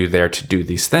only are you there to do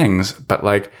these things, but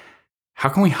like, how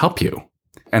can we help you?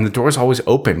 And the door is always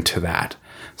open to that.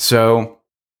 So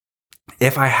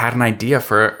if I had an idea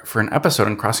for an episode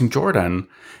in Crossing Jordan,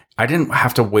 I didn't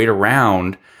have to wait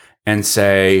around and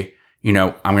say,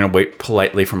 I'm going to wait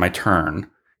politely for my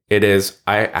turn. It is,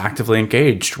 I actively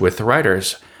engaged with the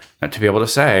writers to be able to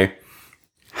say,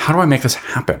 how do I make this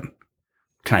happen?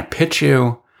 Can I pitch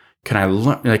you? Can I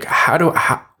learn? Like,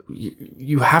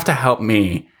 you have to help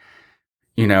me,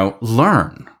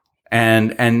 learn.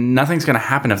 And nothing's going to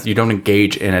happen if you don't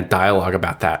engage in a dialogue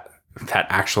about that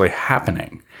actually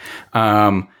happening.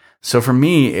 So for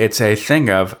me, it's a thing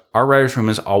of our writer's room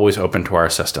is always open to our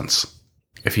assistants.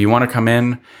 If you want to come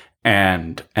in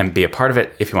and be a part of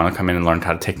it, if you want to come in and learn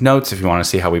how to take notes, if you want to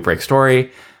see how we break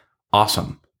story,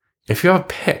 awesome. If you have a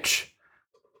pitch,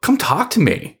 come talk to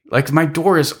me. Like, my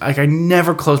door is like, I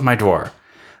never close my door.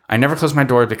 I never close my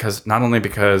door because not only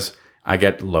because I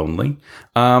get lonely,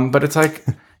 but it's like,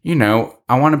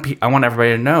 I want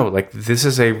everybody to know, like, this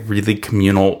is a really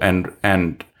communal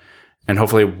and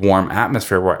hopefully warm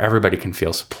atmosphere where everybody can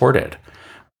feel supported.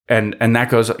 And that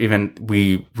goes even,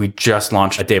 we just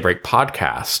launched a Daybreak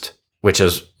podcast, which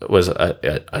was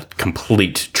a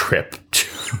complete trip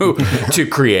to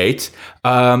create.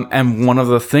 And one of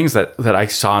the things that I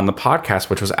saw in the podcast,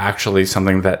 which was actually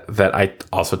something that I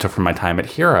also took from my time at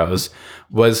Heroes,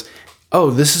 was,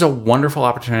 this is a wonderful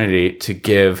opportunity to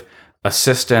give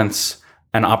assistants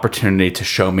an opportunity to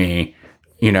show me,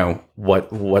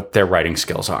 what their writing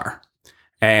skills are.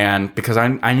 And because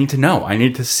I need to know, I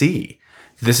need to see.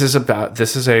 This is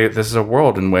a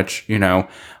world in which,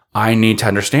 I need to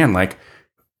understand, like,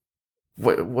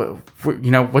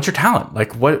 what's your talent?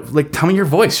 Like, tell me your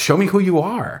voice, show me who you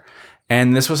are.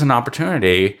 And this was an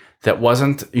opportunity that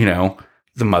wasn't, the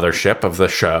mothership of the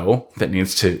show that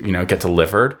needs to, get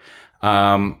delivered.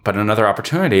 But another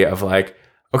opportunity of like,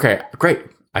 okay, great.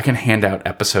 I can hand out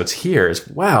episodes here as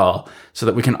well so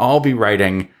that we can all be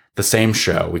writing the same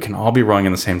show. We can all be rowing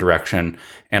in the same direction,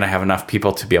 and I have enough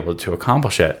people to be able to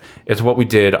accomplish it. It's what we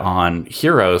did on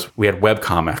Heroes. We had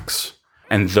webcomics,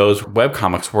 and those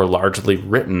webcomics were largely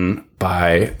written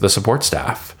by the support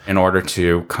staff in order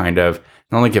to kind of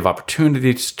not only give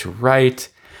opportunities to write,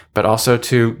 but also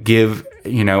to give,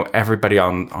 everybody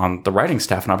on the writing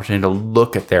staff an opportunity to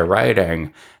look at their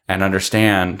writing and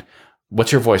understand,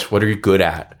 what's your voice? What are you good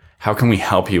at? How can we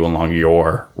help you along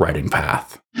your writing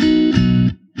path?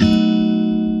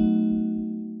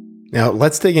 Now,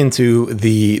 let's dig into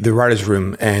the writer's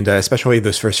room, and especially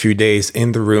those first few days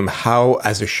in the room. How,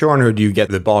 as a showrunner, do you get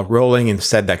the ball rolling and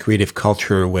set that creative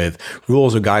culture with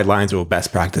rules or guidelines or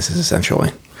best practices,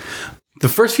 essentially? The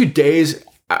first few days,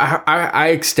 I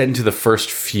extend to the first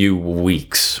few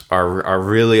weeks, are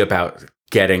really about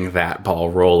getting that ball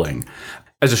rolling.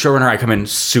 As a showrunner, I come in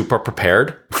super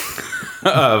prepared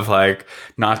of like,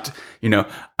 not, I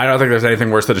don't think there's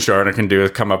anything worse that a showrunner can do is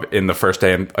come up in the first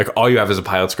day and like all you have is a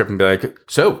pilot script and be like,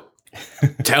 so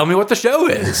tell me what the show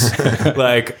is.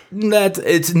 Like,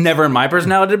 it's never in my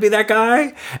personality to be that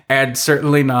guy. And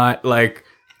certainly not like,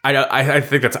 I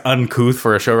think that's uncouth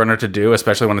for a showrunner to do,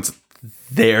 especially when it's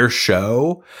their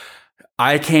show.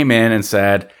 I came in and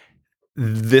said,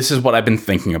 this is what I've been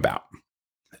thinking about.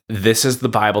 This is the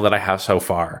Bible that I have so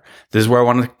far. This is where I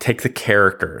want to take the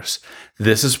characters.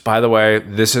 This is, by the way,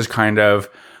 this is kind of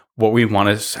what we want,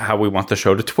 is how we want the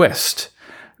show to twist.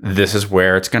 This is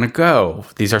where it's going to go.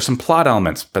 These are some plot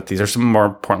elements, but these are some, more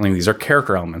importantly, these are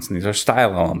character elements and these are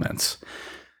style elements.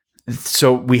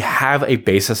 So we have a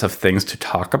basis of things to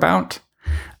talk about.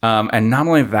 And not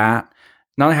only that,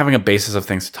 not only having a basis of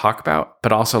things to talk about,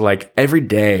 but also like every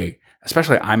day,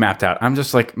 especially I mapped out, I'm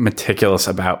just like meticulous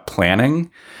about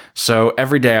planning. So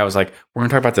every day I was like, we're going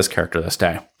to talk about this character this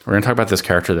day. We're going to talk about this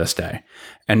character this day.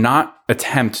 And not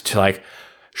attempt to like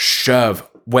shove,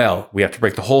 well, we have to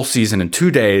break the whole season in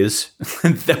 2 days.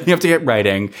 And then we have to get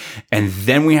writing. And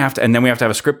then we have to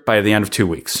have a script by the end of 2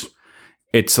 weeks.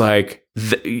 It's like,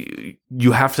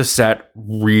 you have to set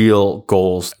real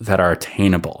goals that are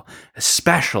attainable,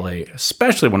 especially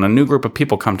when a new group of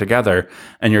people come together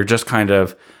and you're just kind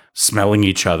of smelling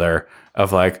each other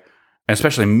of like,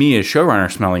 especially me as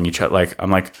showrunner smelling each other. Like, I'm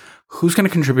like, who's going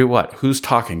to contribute what? Who's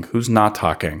talking? Who's not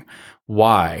talking?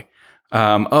 Why?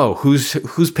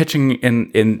 Who's pitching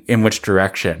in which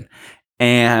direction?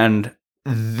 And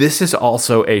this is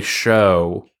also a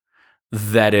show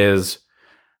that is,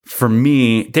 for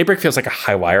me, Daybreak feels like a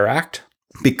high wire act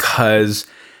because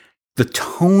the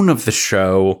tone of the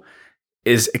show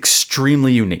is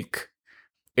extremely unique.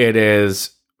 It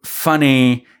is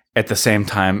funny at the same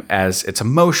time as it's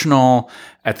emotional,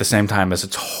 at the same time as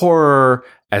it's horror,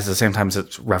 at the same time as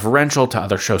it's reverential to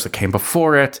other shows that came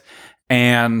before it.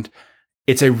 And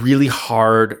it's a really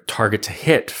hard target to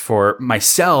hit for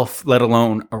myself, let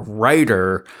alone a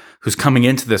writer who's coming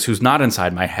into this, who's not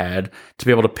inside my head, to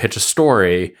be able to pitch a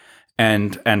story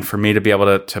and for me to be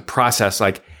able to process,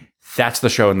 like, that's the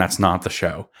show and that's not the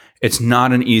show. It's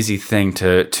not an easy thing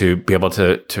to be able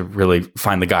to really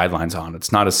find the guidelines on.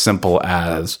 It's not as simple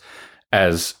as a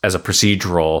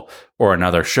procedural or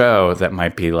another show that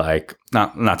might be like,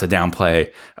 not to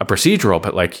downplay a procedural,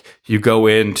 but like you go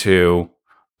into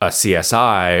a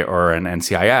CSI or an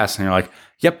NCIS and you're like,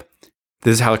 yep,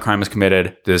 this is how the crime is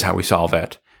committed. This is how we solve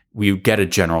it. We get a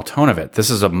general tone of it. This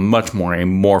is a much more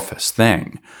amorphous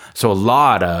thing. So a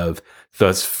lot of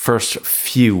those first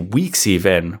few weeks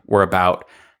even were about,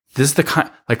 this is the kind,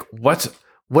 like, what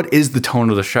is the tone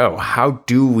of the show? How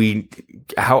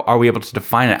are we able to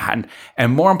define it?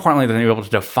 And more importantly than being able to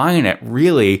define it,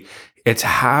 really, it's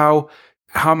how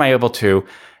am I able to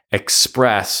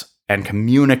express and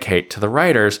communicate to the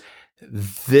writers,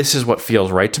 this is what feels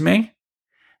right to me,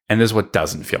 and this is what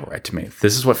doesn't feel right to me.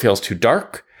 This is what feels too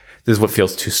dark. This is what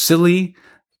feels too silly.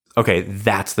 Okay,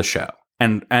 that's the show.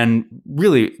 And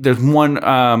really, there's one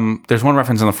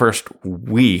reference in the first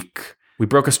week. We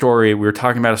broke a story. We were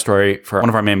talking about a story for one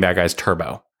of our main bad guys,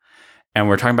 Turbo. And we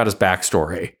were talking about his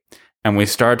backstory. And we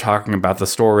started talking about the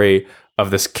story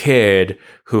of this kid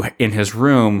who in his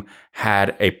room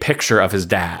had a picture of his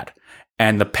dad.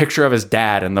 And the picture of his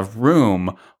dad in the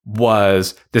room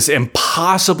was this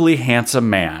impossibly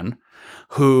handsome man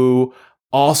who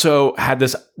also had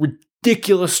this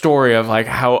ridiculous story of like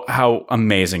how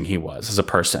amazing he was as a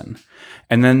person.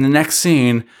 And then the next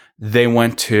scene, they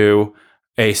went to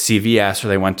a CVS or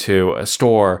they went to a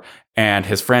store and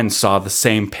his friend saw the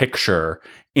same picture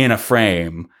in a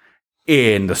frame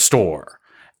in the store.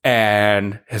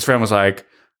 And his friend was like,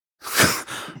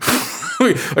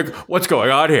 like, what's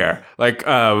going on here? Like,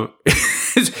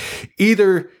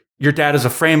 either your dad is a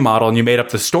frame model and you made up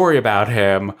the story about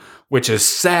him, which is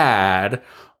sad,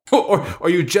 or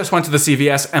you just went to the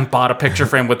CVS and bought a picture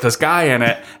frame with this guy in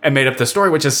it and made up the story,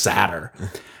 which is sadder.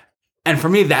 And for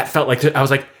me, that felt like, I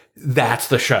was like, that's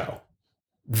the show.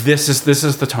 This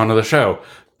is the tone of the show.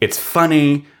 It's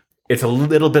funny. It's a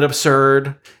little bit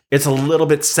absurd. It's a little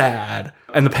bit sad.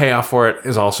 And the payoff for it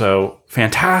is also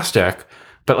fantastic.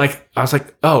 But like, I was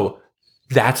like, oh,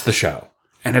 that's the show.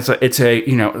 And it's a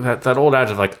you know, that old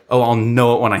adage of like, oh, I'll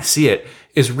know it when I see it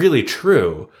is really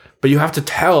true. But you have to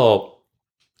tell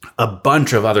a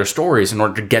bunch of other stories in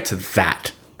order to get to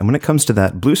that. And when it comes to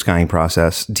that blue skying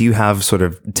process, do you have sort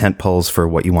of tent poles for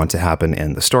what you want to happen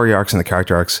in the story arcs and the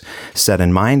character arcs set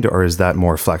in mind? Or is that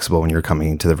more flexible when you're coming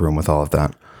into the room with all of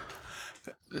that?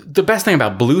 The best thing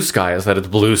about Blue Sky is that it's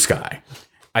blue sky.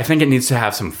 I think it needs to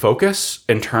have some focus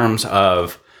in terms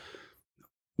of,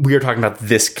 we are talking about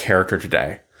this character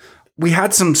today. We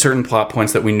had some certain plot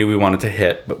points that we knew we wanted to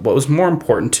hit, but what was more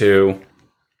important to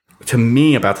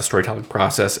me about the storytelling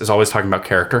process is always talking about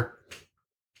character.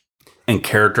 And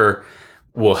character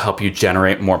will help you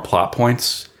generate more plot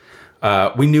points.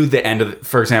 We knew the end of,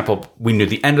 for example, we knew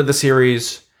the end of the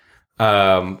series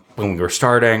when we were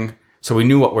starting. So we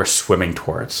knew what we're swimming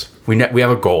towards. We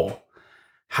have a goal.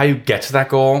 How you get to that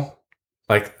goal,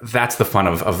 like, that's the fun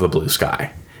of the Blue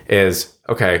Sky. Is,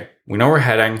 okay, we know we're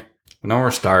heading, we know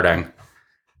we're starting.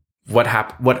 What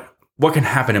can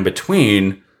happen in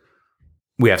between?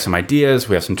 We have some ideas,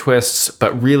 we have some twists,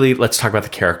 but really, let's talk about the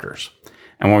characters.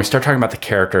 And when we start talking about the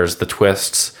characters, the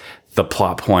twists, the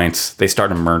plot points, they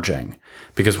start emerging.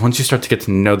 Because once you start to get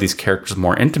to know these characters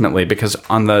more intimately, because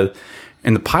in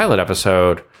the pilot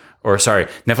episode, or sorry,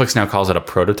 Netflix now calls it a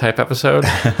prototype episode,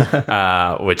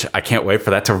 which I can't wait for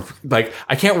that to, like,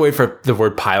 I can't wait for the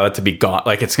word pilot to be gone.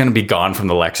 Like, it's going to be gone from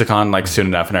the lexicon, like, soon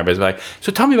enough. And everybody's like,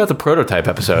 so tell me about the prototype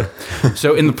episode.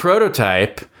 So in the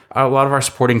prototype, a lot of our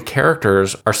supporting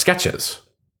characters are sketches.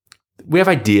 We have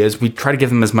ideas. We try to give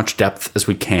them as much depth as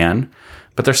we can,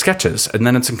 but they're sketches. And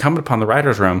then it's incumbent upon the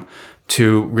writer's room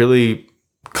to really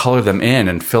color them in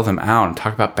and fill them out and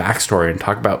talk about backstory and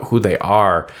talk about who they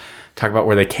are, talk about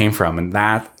where they came from, and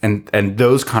that, and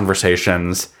those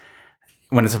conversations,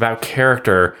 when it's about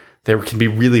character, they can be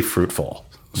really fruitful.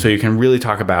 So you can really we can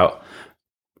talk about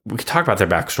their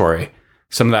backstory.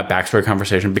 Some of that backstory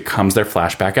conversation becomes their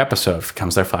flashback episode,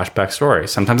 becomes their flashback story.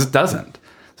 Sometimes it doesn't.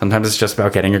 Sometimes it's just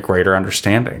about getting a greater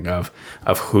understanding of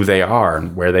who they are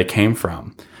and where they came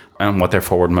from. what their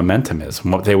forward momentum is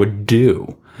and what they would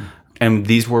do. And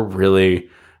these were really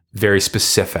very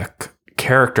specific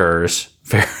characters,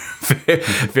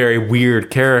 very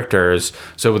weird characters.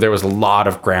 So there was a lot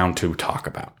of ground to talk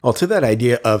about. Well, to that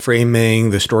idea of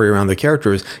framing the story around the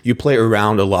characters, you play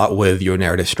around a lot with your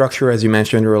narrative structure, as you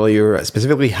mentioned earlier,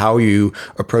 specifically how you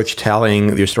approach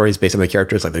telling your stories based on the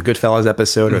characters, like the Goodfellas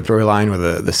episode or storyline or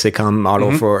the sitcom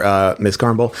model for Miss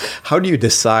Carnival. How do you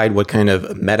decide what kind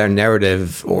of meta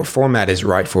narrative or format is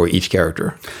right for each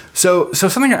character? So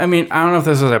something, I mean, I don't know if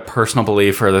this is a personal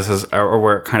belief or this is, or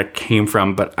where it kind of came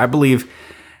from, but I believe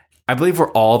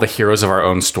we're all the heroes of our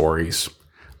own stories.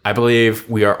 I believe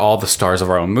we are all the stars of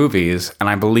our own movies. And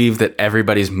I believe that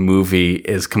everybody's movie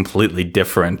is completely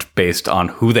different based on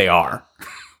who they are.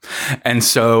 And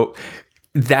so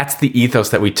that's the ethos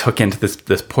that we took into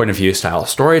this point of view style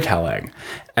storytelling.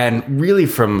 And really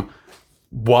from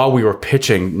while we were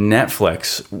pitching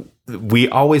Netflix, we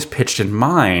always pitched in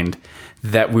mind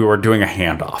that we were doing a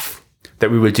handoff,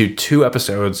 that we would do 2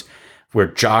 episodes where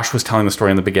Josh was telling the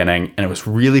story in the beginning, and it was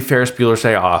really Ferris Bueller's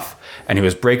Day Off, and he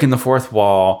was breaking the fourth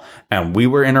wall, and we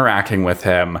were interacting with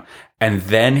him, and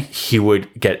then he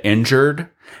would get injured,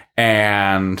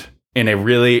 and in a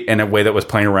way that was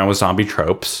playing around with zombie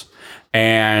tropes,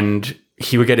 and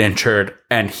he would get injured,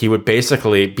 and he would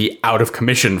basically be out of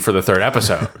commission for the 3rd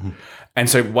episode. And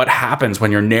so what happens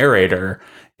when your narrator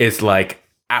is like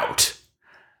out,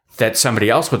 that somebody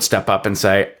else would step up and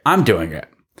say, I'm doing it.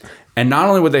 And not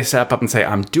only would they step up and say,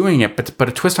 I'm doing it, but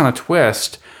a twist on a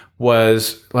twist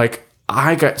was like,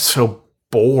 I got so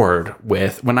bored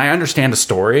with, when I understand a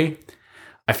story,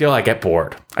 I feel I get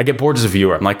bored. I get bored as a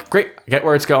viewer. I'm like, great, I get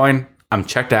where it's going. I'm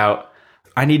checked out.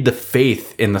 I need the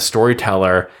faith in the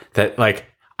storyteller that, like,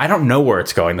 I don't know where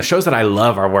it's going. The shows that I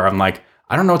love are where I'm like,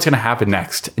 I don't know what's going to happen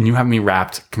next. And you have me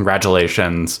wrapped.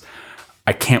 Congratulations.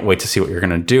 I can't wait to see what you're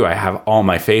going to do. I have all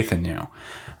my faith in you.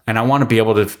 And I want to be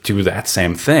able to do that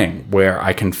same thing where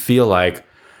I can feel like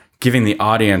I give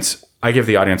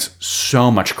the audience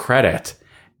so much credit.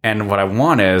 And what I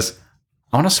want is,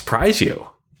 I want to surprise you.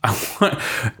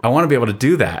 I want to be able to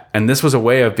do that. And this was a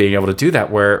way of being able to do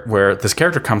that where this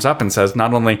character comes up and says,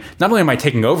 not only am I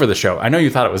taking over the show, I know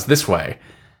you thought it was this way.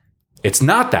 It's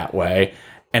not that way.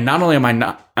 And not only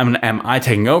am I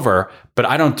taking over, but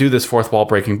I don't do this fourth wall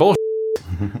breaking bullshit.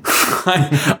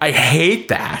 I hate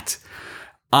that.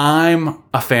 I'm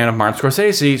a fan of Martin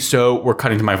Scorsese, so we're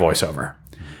cutting to my voiceover.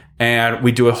 And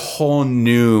we do a whole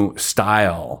new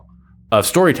style of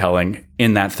storytelling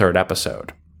in that 3rd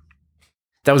episode.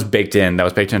 That was baked in. That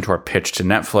was baked into our pitch to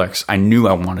Netflix. I knew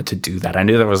I wanted to do that. I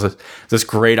knew there was this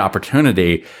great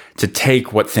opportunity to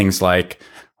take what things like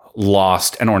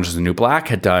Lost and Orange is the New Black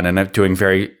had done and doing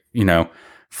very,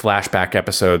 flashback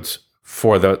episodes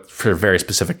for very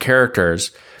specific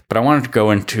characters. But I wanted to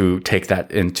go take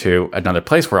that into another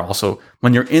place where also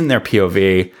when you're in their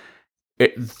POV,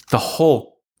 the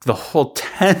whole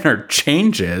tenor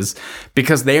changes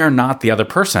because they are not the other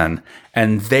person.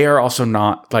 And they are also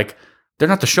not like, they're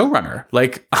not the showrunner.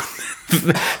 Like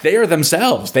they are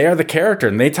themselves. They are the character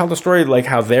and they tell the story like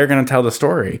how they're going to tell the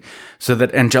story. So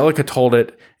that Angelica told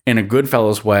it in a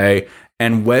Goodfellas way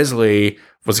and Wesley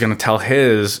was going to tell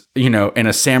his, in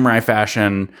a samurai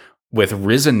fashion with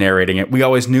RZA narrating it. We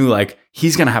always knew like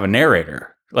he's going to have a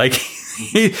narrator. Like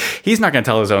he's not going to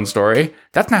tell his own story.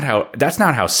 That's not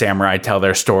how samurai tell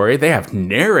their story. They have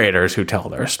narrators who tell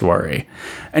their story.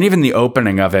 And even the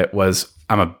opening of it was,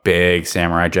 I'm a big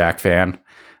Samurai Jack fan.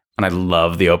 And I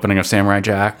love the opening of Samurai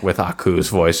Jack with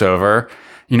Aku's voiceover.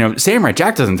 Samurai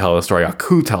Jack doesn't tell the story.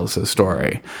 Aku tells his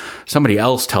story. Somebody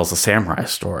else tells the samurai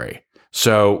story.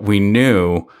 So we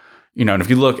knew, and if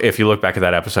you look back at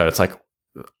that episode, it's like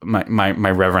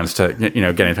my reverence to,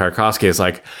 Genndy Tartakovsky is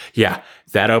like, yeah,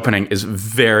 that opening is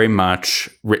very much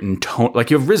written tone.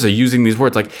 Like you have RZA using these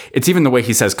words. Like it's even the way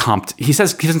he says he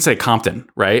doesn't say Compton,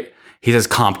 right? He says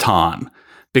Compton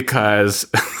because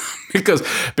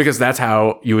that's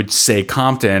how you would say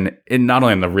Compton in not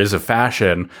only in the RZA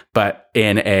fashion, but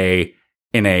in a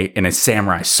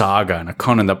samurai saga, in a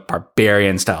Conan the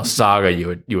Barbarian style saga, you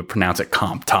would pronounce it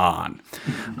Compton.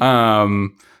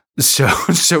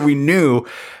 So we knew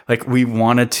like we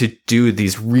wanted to do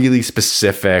these really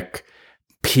specific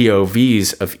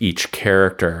POVs of each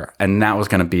character, and that was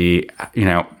going to be,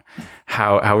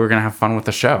 how we were going to have fun with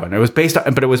the show. And it was based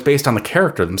on the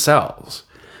character themselves.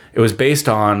 It was based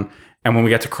on, and when we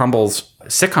get to Crumble's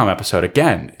sitcom episode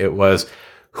again, it was,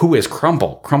 who is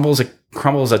Crumble? Crumble's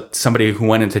somebody who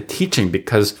went into teaching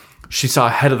because she saw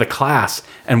Head of the Class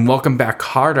and Welcome Back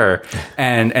Carter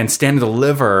and Stand and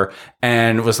Deliver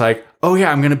and was like, oh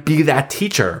yeah, I'm going to be that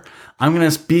teacher. I'm going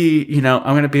to be, I'm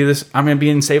going to be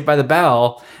in Saved by the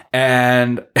Bell,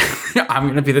 and I'm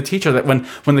going to be the teacher that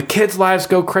when the kids' lives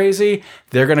go crazy,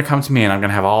 they're going to come to me and I'm going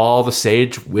to have all the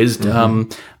sage wisdom.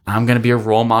 I'm going to be a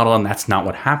role model. And that's not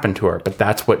what happened to her, but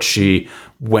that's what she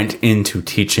went into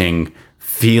teaching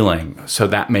feeling. So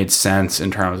that made sense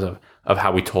in terms of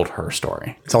how we told her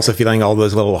story. It's also feeling all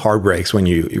those little heartbreaks when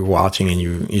you're watching and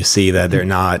you see that they're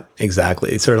not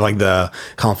exactly. It's sort of like the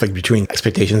conflict between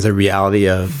expectations and reality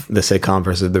of the sitcom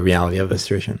versus the reality of the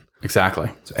situation. Exactly.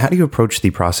 So how do you approach the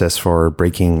process for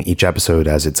breaking each episode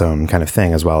as its own kind of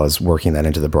thing, as well as working that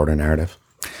into the broader narrative?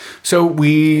 So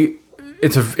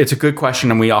it's a good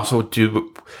question, and we also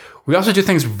do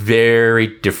things very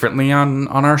differently on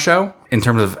our show in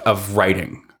terms of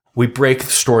writing. We break the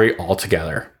story all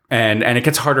together. And it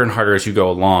gets harder and harder as you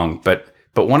go along. But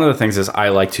one of the things is I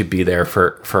like to be there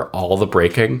for all the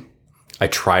breaking. I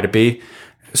try to be.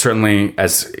 Certainly,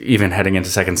 as even heading into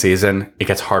second season, it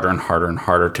gets harder and harder and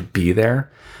harder to be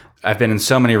there. I've been in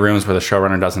so many rooms where the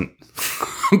showrunner doesn't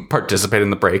participate in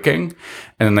the breaking,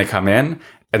 and then they come in,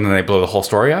 and then they blow the whole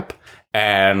story up.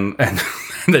 And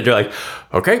they're like,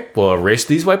 okay, we'll erase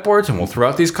these whiteboards, and we'll throw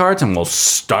out these cards, and we'll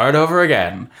start over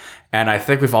again. And I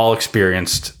think we've all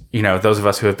experienced, those of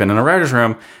us who have been in a writer's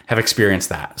room have experienced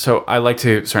that. So I like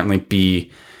to certainly be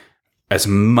as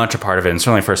much a part of it. And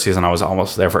certainly first season, I was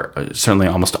almost there for certainly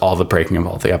almost all the breaking of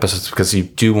all the episodes, because you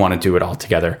do want to do it all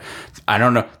together. I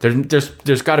don't know.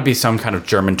 There's got to be some kind of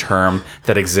German term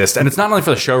that exists. And it's not only for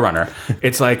the showrunner.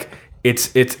 It's like,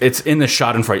 it's in the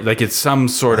Schadenfreude. Like, it's some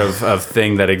sort of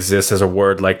thing that exists as a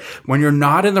word. Like, when you're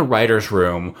not in the writer's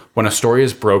room, when a story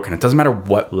is broken, it doesn't matter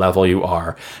what level you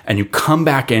are, and you come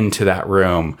back into that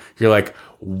room, you're like,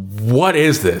 what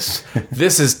is this?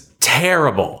 This is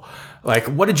terrible. Like,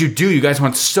 what did you do? You guys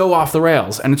went so off the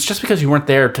rails. And it's just because you weren't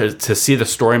there to see the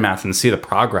story math and see the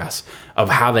progress of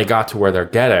how they got to where they're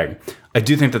getting. I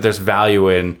do think that there's value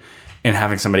in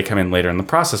having somebody come in later in the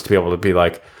process to be able to be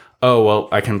like, oh, well,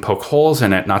 I can poke holes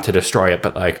in it, not to destroy it,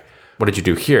 but like, what did you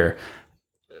do here?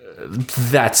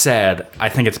 That said, I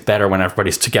think it's better when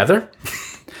everybody's together.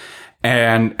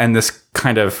 and this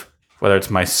kind of, whether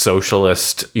it's my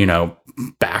socialist,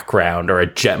 background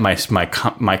or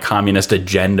my communist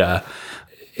agenda,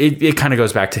 it kind of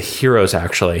goes back to Heroes,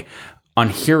 actually. On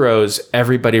Heroes,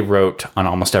 everybody wrote on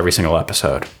almost every single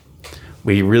episode.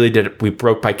 We really did. We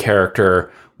broke by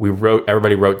character.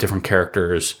 Everybody wrote different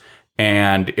characters.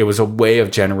 And it was a way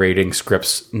of generating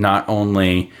scripts not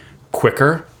only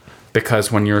quicker,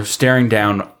 because when you're staring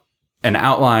down an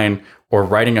outline or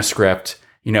writing a script,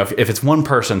 if it's one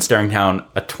person staring down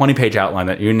a 20-page outline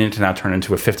that you need to now turn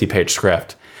into a 50-page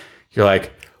script, you're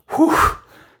like, whew,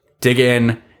 dig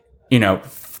in.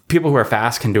 People who are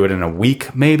fast can do it in a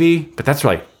week, maybe, but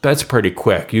that's pretty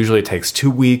quick. Usually it takes 2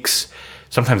 weeks.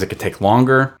 Sometimes it could take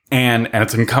longer, and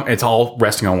it's all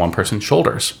resting on one person's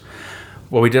shoulders.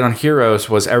 What we did on Heroes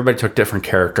was everybody took different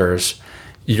characters.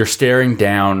 You're staring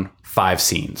down 5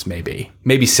 scenes, maybe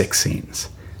 6 scenes.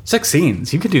 6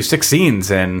 scenes. You could do 6 scenes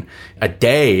in a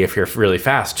day if you're really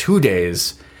fast, 2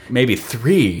 days, maybe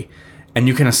 3. And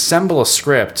you can assemble a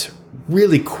script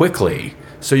really quickly.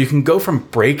 So you can go from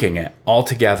breaking it all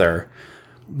together.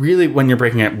 Really, when you're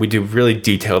breaking it, we do really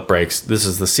detailed breaks. This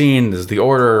is the scene, this is the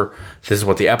order, this is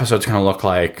what the episode's going to look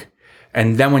like.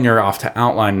 And then when you're off to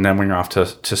outline, and then when you're off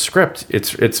to script,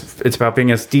 it's about being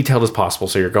as detailed as possible.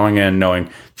 So you're going in knowing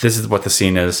this is what the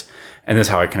scene is, and this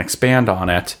is how I can expand on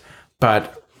it.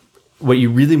 But what you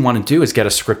really want to do is get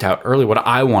a script out early. What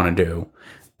I want to do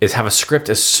is have a script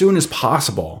as soon as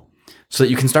possible so that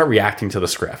you can start reacting to the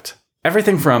script.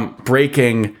 Everything from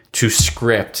breaking to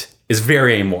script is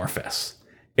very amorphous.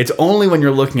 It's only when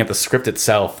you're looking at the script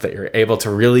itself that you're able to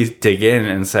really dig in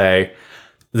and say,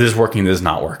 this is working, this is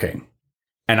not working.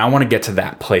 And I want to get to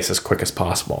that place as quick as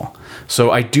possible.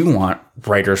 So I do want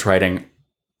writers writing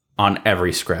on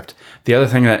every script. The other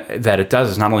thing that it does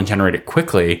is not only generate it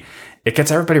quickly, it gets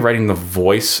everybody writing the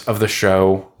voice of the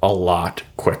show a lot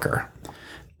quicker.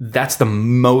 That's the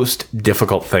most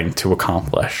difficult thing to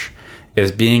accomplish,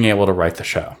 is being able to write the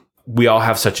show. We all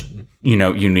have such,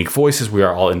 unique voices. We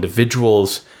are all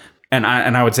individuals. And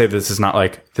I would say this is not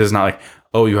like,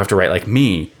 oh, you have to write like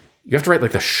me. You have to write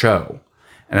like the show.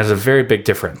 And there's a very big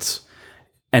difference.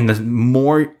 And the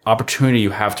more opportunity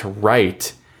you have to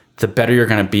write, the better you're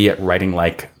going to be at writing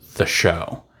like the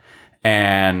show.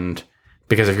 And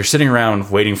because if you're sitting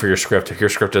around waiting for your script, if your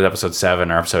script is episode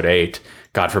 7 or episode 8,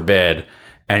 God forbid,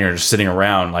 and you're just sitting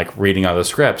around like reading all those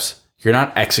scripts, you're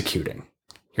not executing.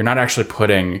 You're not actually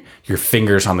putting your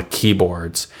fingers on the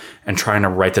keyboards and trying to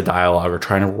write the dialogue or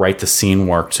trying to write the scene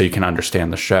work so you can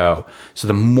understand the show. So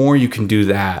the more you can do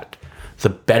that, the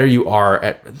better you are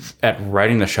at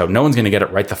writing the show. No one's going to get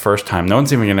it right the first time. No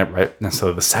one's even going to get it right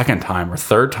necessarily the second time or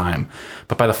third time.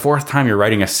 But by the fourth time you're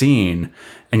writing a scene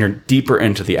and you're deeper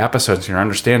into the episodes, you're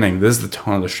understanding this is the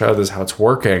tone of the show, this is how it's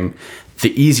working,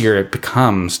 the easier it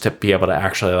becomes to be able to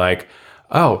actually like,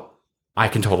 oh, I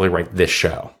can totally write this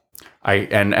show.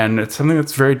 And it's something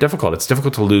that's very difficult. It's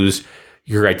difficult to lose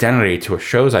your identity to a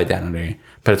show's identity,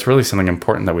 but it's really something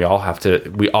important that we all have to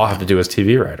do as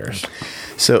TV writers.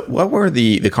 So what were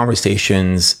the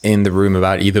conversations in the room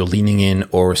about either leaning in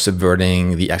or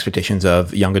subverting the expectations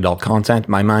of young adult content?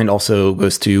 My mind also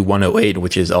goes to 108,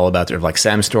 which is all about sort of like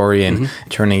Sam's story and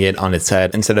turning it on its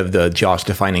head. Instead of the Josh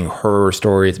defining her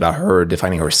story, it's about her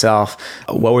defining herself.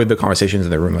 What were the conversations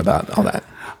in the room about all that?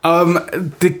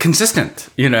 The consistent,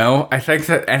 I think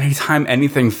that anytime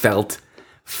anything felt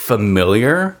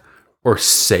familiar or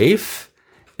safe,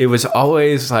 it was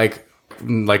always like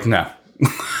no.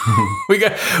 we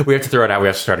have to throw it out. We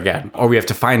have to start again, or we have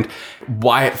to find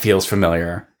why it feels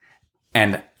familiar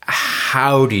and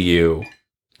how do you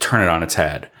turn it on its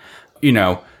head.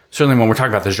 Certainly when we're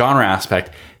talking about the genre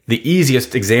aspect, the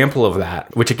easiest example of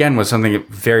that, which again was something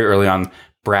very early on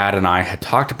Brad and I had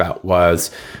talked about,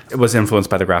 was influenced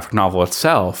by the graphic novel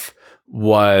itself,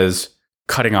 was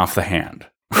cutting off the hand.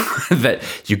 That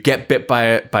you get bit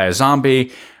by a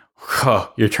zombie,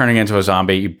 you're turning into a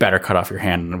zombie, you better cut off your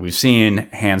hand. And we've seen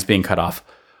hands being cut off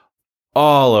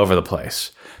all over the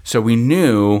place. So we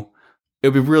knew it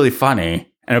would be really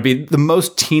funny, and it would be the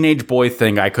most teenage boy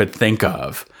thing I could think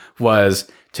of, was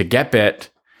to get bit,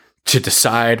 to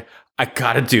decide, I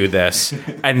gotta do this,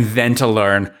 and then to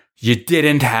learn you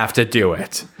didn't have to do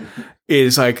it,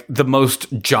 is like the most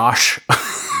Josh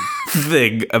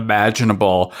thing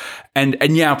imaginable. And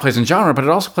yeah, it plays in genre, but it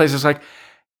also plays as like,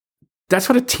 that's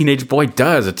what a teenage boy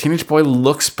does. A teenage boy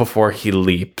looks before he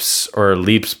leaps, or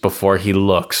leaps before he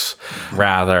looks,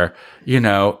 rather. You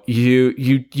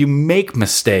make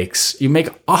mistakes. You make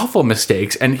awful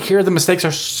mistakes. And here the mistakes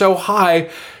are so high,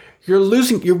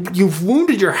 you've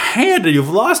wounded your hand and you've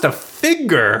lost a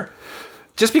finger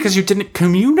just because you didn't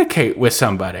communicate with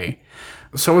somebody.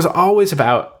 So it was always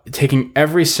about taking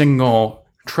every single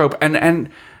trope, and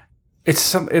it's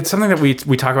something that we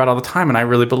talk about all the time, and I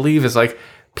really believe is like,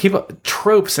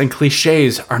 tropes and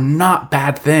cliches are not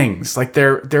bad things. Like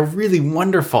they're really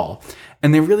wonderful,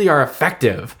 and they really are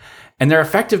effective. And they're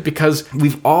effective because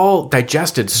we've all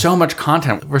digested so much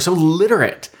content. We're so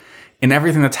literate in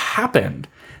everything that's happened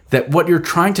that what you're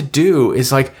trying to do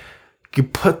is like,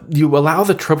 you allow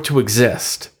the trope to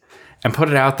exist and put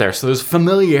it out there. So there's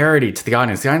familiarity to the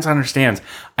audience. The audience understands,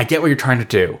 I get what you're trying to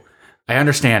do. I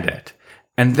understand it.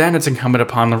 And then it's incumbent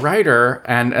upon the writer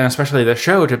and especially the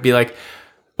show to be like,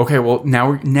 okay, well,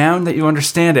 now that you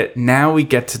understand it, now we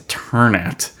get to turn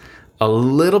it a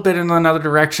little bit in another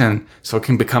direction so it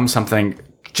can become something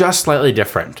just slightly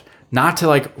different. Not to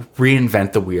like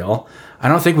reinvent the wheel. I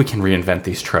don't think we can reinvent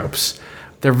these tropes.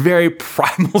 They're very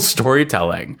primal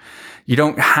storytelling. You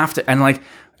don't have to,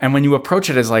 and when you approach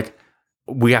it as like,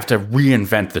 we have to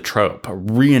reinvent the trope,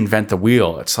 reinvent the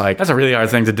wheel. It's like, that's a really hard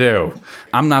thing to do.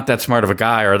 I'm not that smart of a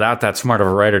guy or that smart of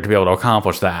a writer to be able to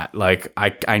accomplish that. Like,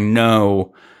 I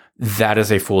know that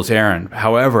is a fool's errand.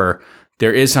 However,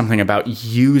 there is something about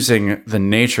using the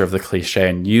nature of the cliche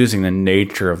and using the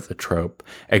nature of the trope,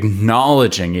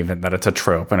 acknowledging even that it's a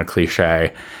trope and a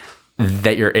cliche,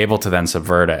 that you're able to then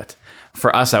subvert it.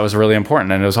 For us, that was really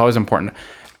important, and it was always important.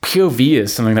 POV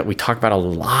is something that we talk about a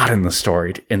lot in the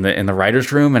story, in the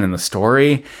writer's room and in the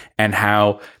story, and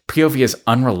how POV is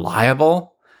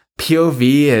unreliable.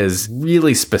 POV is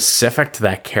really specific to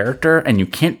that character, and you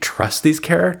can't trust these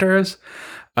characters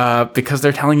because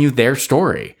they're telling you their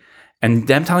story. And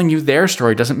them telling you their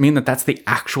story doesn't mean that that's the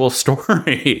actual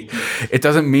story. It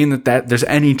doesn't mean that there's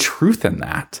any truth in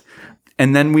that.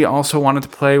 And then we also wanted to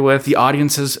play with the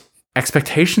audience's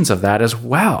expectations of that as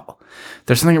well.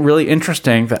 There's something really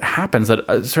interesting that happens that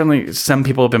certainly some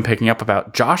people have been picking up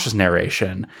about Josh's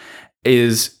narration,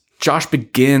 is Josh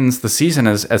begins the season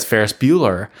as Ferris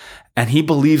Bueller, and he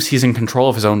believes he's in control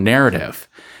of his own narrative.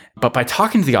 But by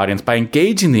talking to the audience, by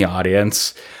engaging the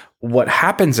audience, what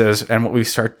happens is, and what we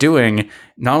start doing,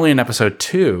 not only in episode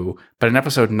 2, but in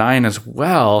episode 9 as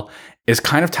well, is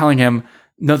kind of telling him,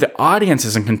 no, the audience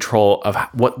is in control of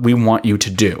what we want you to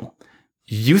do.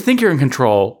 You think you're in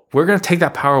control. We're going to take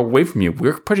that power away from you.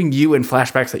 We're putting you in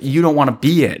flashbacks that you don't want to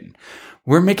be in.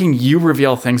 We're making you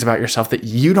reveal things about yourself that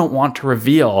you don't want to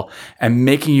reveal, and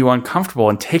making you uncomfortable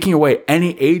and taking away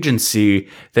any agency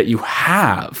that you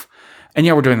have. And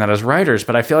yeah, we're doing that as writers,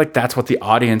 but I feel like that's what the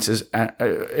audience is.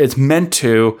 It's meant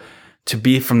to to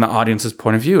be from the audience's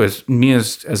point of view. As me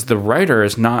as the writer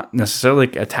is not necessarily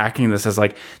attacking this as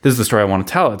like, this is the story I want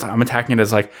to tell. I'm attacking it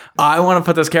as like, I want to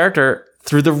put this character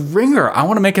through the ringer. I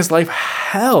want to make his life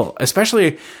hell,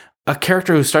 especially a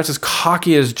character who starts as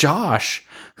cocky as Josh,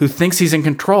 who thinks he's in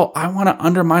control. I want to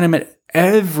undermine him at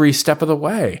every step of the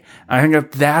way. I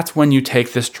think that's when you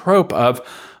take this trope of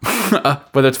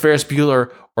whether it's Ferris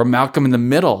Bueller or Malcolm in the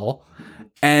Middle,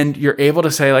 and you're able to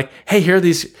say like, hey, here are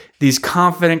these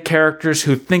confident characters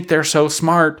who think they're so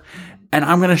smart, and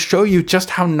I'm going to show you just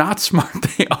how not smart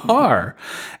they are.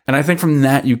 And I think from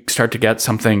that, you start to get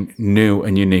something new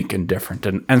and unique and different.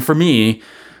 And for me,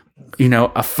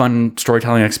 a fun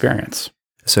storytelling experience.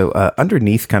 So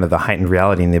underneath kind of the heightened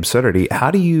reality and the absurdity,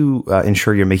 how do you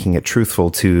ensure you're making it truthful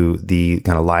to the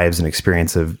kind of lives and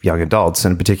experience of young adults,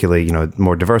 and particularly,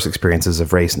 more diverse experiences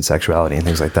of race and sexuality and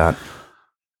things like that?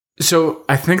 So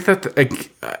I think that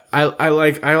I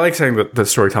like saying that the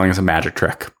storytelling is a magic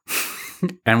trick,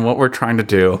 and what we're trying to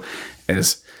do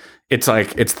is it's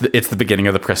the beginning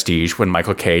of The Prestige when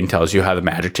Michael Caine tells you how the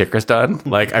magic trick is done.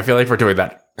 Like I feel like we're doing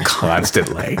that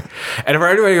constantly. And for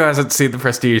anybody who hasn't seen The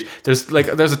Prestige, there's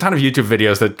a ton of YouTube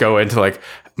videos that go into like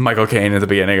Michael Caine at the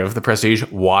beginning of The Prestige.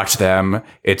 Watch them;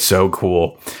 it's so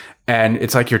cool. And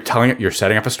it's like you're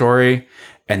setting up a story,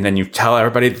 and then you tell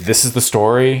everybody this is the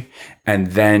story, and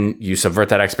then you subvert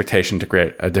that expectation to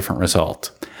create a different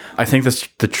result. I think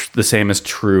the same is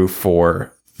true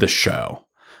for the show.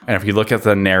 And if you look at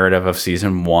the narrative of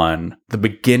season 1, the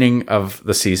beginning of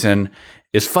the season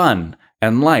is fun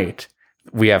and light.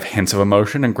 We have hints of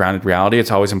emotion and grounded reality.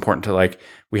 It's always important to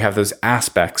we have those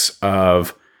aspects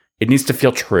of it needs to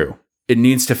feel true. It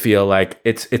needs to feel like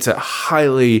it's a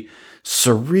highly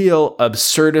surreal,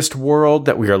 absurdist world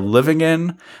that we are living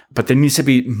in, but there needs to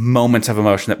be moments of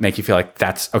emotion that make you feel like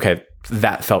that's okay.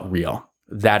 That felt real.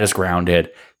 That is grounded.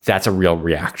 That's a real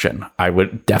reaction. I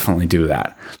would definitely do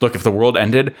that. Look, if the world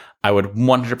ended, I would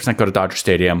 100% go to Dodger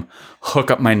Stadium,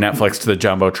 hook up my Netflix to the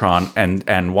Jumbotron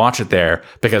and watch it there,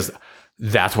 because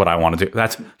that's what I want to do.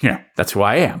 That's who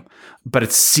I am. But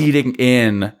it's seeding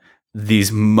in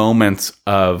these moments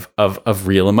of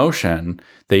real emotion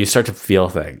that you start to feel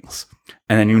things.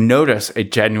 And then you notice a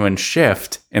genuine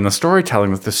shift in the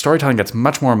storytelling. The storytelling gets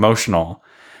much more emotional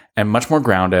and much more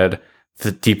grounded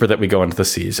the deeper that we go into the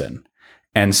season.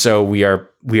 And so we are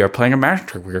playing a magic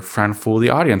trick. We're trying to fool the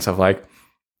audience of like,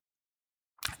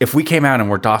 if we came out and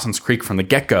we're Dawson's Creek from the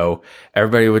get-go,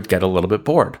 everybody would get a little bit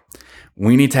bored.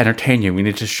 We need to entertain you. We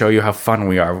need to show you how fun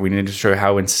we are. We need to show you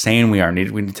how insane we are. We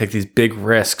need to take these big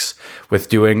risks with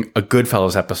doing a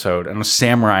Goodfellas episode and a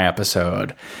Samurai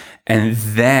episode. And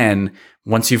then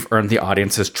once you've earned the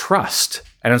audience's trust,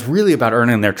 and it's really about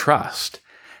earning their trust,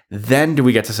 then do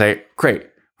we get to say, great,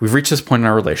 we've reached this point in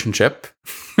our relationship.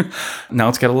 Now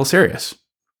let's get a little serious.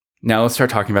 Now let's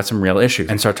start talking about some real issues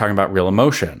and start talking about real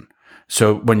emotion.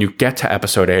 So when you get to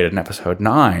episode 8 and episode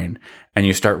 9, and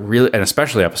you start really, and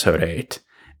especially episode 8,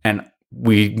 and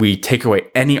we take away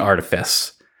any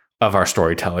artifice of our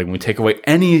storytelling, we take away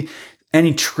any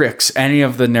tricks, any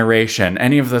of the narration,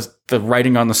 any of the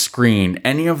writing on the screen,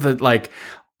 any of the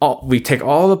we take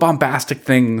all the bombastic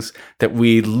things that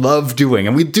we love doing,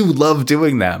 and we do love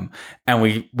doing them, and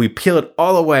we peel it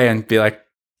all away and be like,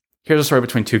 here's a story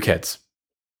between two kids.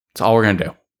 That's all we're going to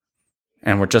do.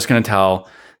 And we're just going to tell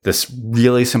this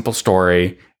really simple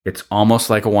story. It's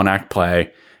almost like a one-act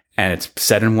play, and it's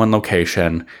set in one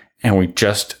location, and we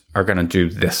just are going to do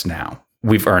this now.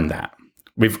 We've earned that.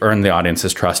 We've earned the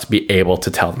audience's trust to be able to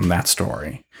tell them that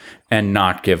story and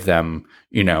not give them,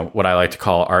 what I like to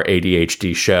call our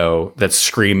ADHD show that's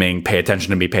screaming, pay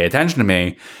attention to me, pay attention to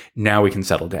me. Now we can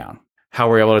settle down. How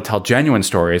we're able to tell genuine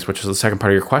stories, which is the second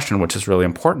part of your question, which is really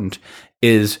important,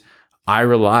 is I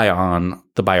rely on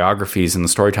the biographies and the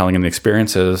storytelling and the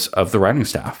experiences of the writing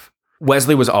staff.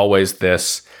 Wesley was always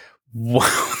this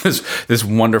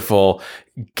wonderful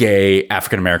gay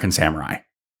African-American samurai.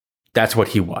 That's what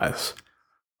he was.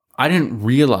 I didn't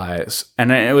realize,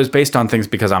 and it was based on things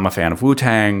because I'm a fan of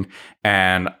Wu-Tang,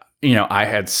 and I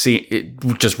had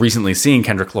just recently seen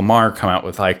Kendrick Lamar come out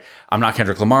with I'm not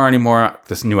Kendrick Lamar anymore.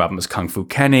 This new album is Kung Fu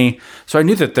Kenny. So I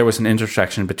knew that there was an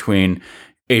intersection between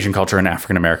Asian culture and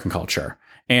African-American culture.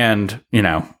 And,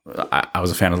 I was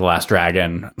a fan of The Last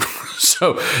Dragon.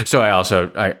 so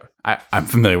I'm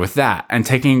familiar with that. And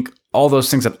taking all those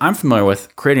things that I'm familiar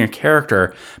with, creating a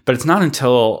character, but it's not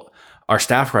until our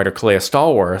staff writer, Kalea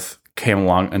Stallworth, came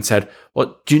along and said,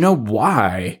 well, do you know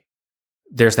why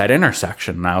there's that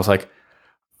intersection? And I was like,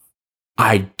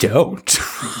 I don't.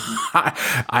 I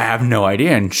have no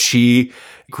idea. And she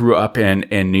grew up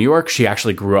in New York. She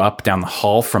actually grew up down the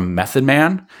hall from Method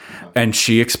Man. And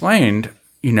she explained,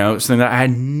 something that I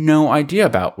had no idea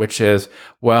about, which is,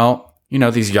 well,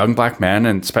 these young black men,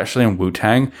 and especially in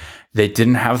Wu-Tang, they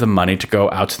didn't have the money to go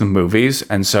out to the movies.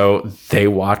 And so they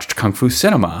watched Kung Fu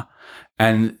cinema.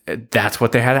 And that's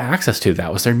what they had access to.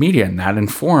 That was their media. And that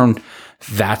informed,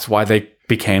 that's why they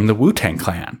became the Wu-Tang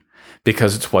Clan.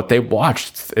 Because it's what they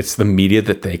watched. It's the media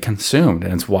that they consumed.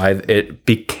 And it's why it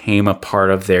became a part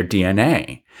of their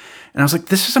DNA. And I was like,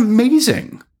 this is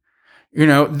amazing.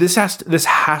 This has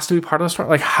to be part of the story.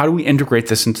 Like, how do we integrate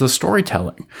this into the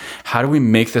storytelling? How do we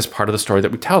make this part of the story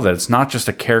that we tell? That it's not just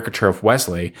a caricature of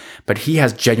Wesley, but he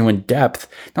has genuine depth.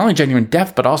 Not only genuine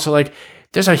depth, but also like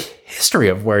there's a history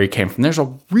of where he came from. There's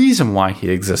a reason why he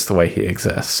exists the way he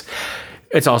exists.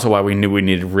 It's also why we knew we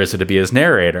needed RZA to be his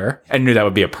narrator and knew that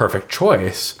would be a perfect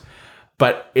choice.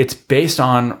 But it's based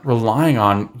on relying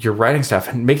on your writing staff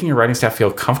and making your writing staff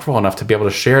feel comfortable enough to be able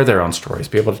to share their own stories,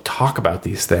 be able to talk about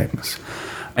these things,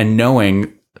 and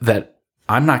knowing that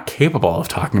I'm not capable of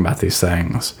talking about these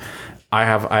things. I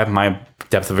have my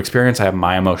depth of experience. I have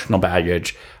my emotional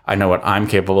baggage. I know what I'm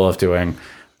capable of doing,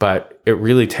 but it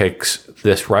really takes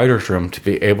this writer's room to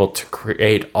be able to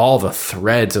create all the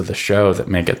threads of the show that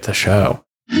make it the show.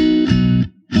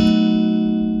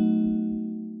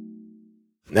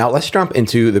 Now let's jump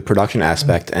into the production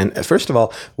aspect. And first of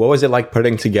all, what was it like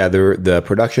putting together the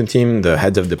production team, the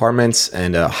heads of departments,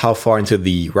 and how far into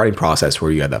the writing process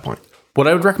were you at that point? What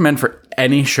I would recommend for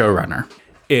any showrunner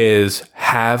is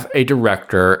have a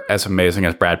director as amazing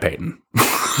as Brad Payton,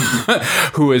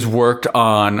 who has worked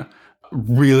on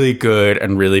really good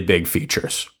and really big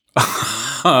features.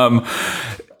 I'm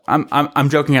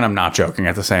joking and I'm not joking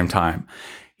at the same time.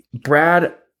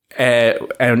 Brad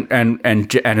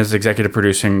and his executive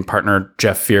producing partner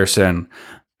Jeff Fearson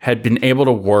had been able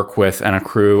to work with and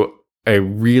accrue a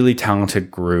really talented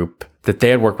group that they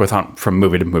had worked with on from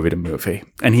movie to movie to movie,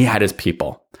 and he had his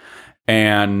people.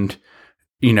 And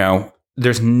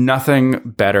there's nothing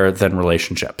better than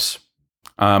relationships.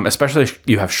 Especially if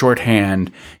you have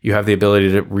shorthand, you have the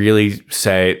ability to really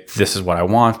say, this is what I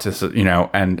want, this is,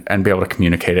 and be able to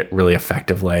communicate it really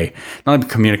effectively. Not only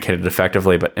communicate it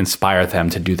effectively, but inspire them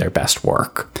to do their best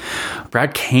work.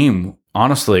 Brad came,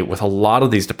 honestly, with a lot of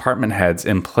these department heads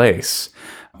in place.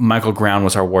 Michael Ground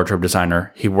was our wardrobe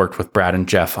designer. He worked with Brad and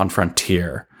Jeff on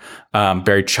Frontier.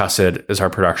 Barry Chussid is our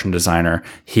production designer.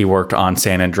 He worked on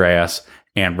San Andreas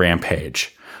and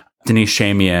Rampage. Denise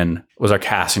Shamian was our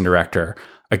casting director.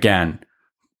 Again,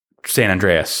 San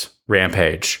Andreas,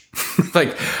 Rampage.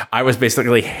 Like, I was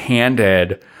basically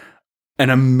handed an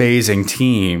amazing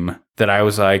team that I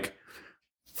was like,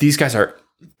 these guys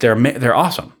they're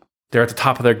awesome. They're at the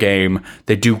top of their game.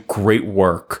 They do great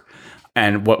work.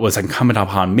 And what was incumbent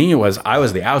upon me was I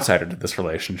was the outsider to this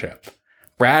relationship.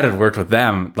 Brad had worked with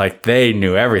them, like they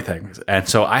knew everything. And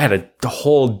so I had a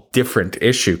whole different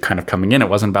issue kind of coming in. It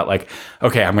wasn't about like,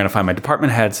 okay, I'm going to find my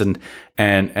department heads and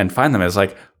find them. It's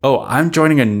like, oh, I'm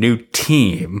joining a new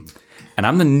team and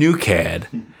I'm the new kid.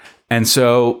 And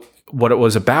so what it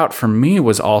was about for me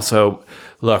was also,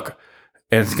 look,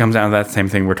 and it comes down to that same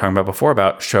thing we were talking about before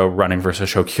about show running versus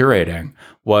show curating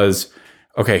was,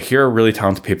 okay, here are really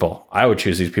talented people. I would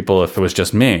choose these people if it was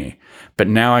just me. But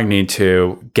now I need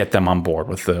to get them on board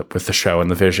with the show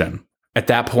and the vision. At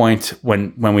that point,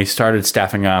 when we started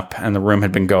staffing up and the room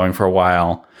had been going for a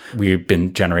while, we'd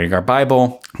been generating our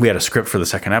Bible. We had a script for the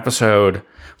second episode.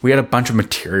 We had a bunch of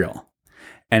material.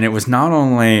 And it was not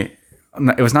only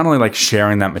like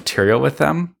sharing that material with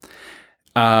them.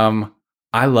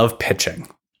 I love pitching.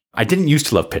 I didn't used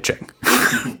to love pitching.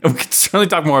 We could certainly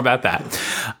talk more about that.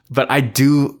 But I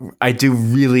do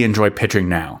really enjoy pitching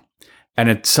now. And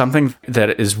it's something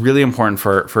that is really important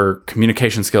for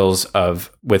communication skills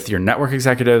with your network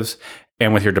executives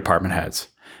and with your department heads.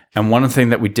 And one thing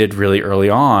that we did really early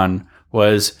on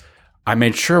was I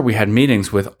made sure we had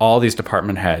meetings with all these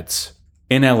department heads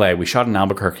in LA. We shot in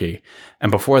Albuquerque. And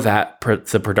before that,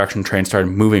 the production train started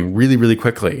moving really, really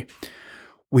quickly.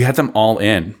 We had them all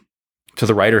in to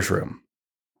the writer's room.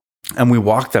 And we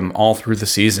walked them all through the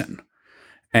season.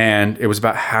 And it was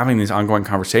about having these ongoing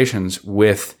conversations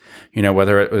with,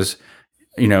 whether it was,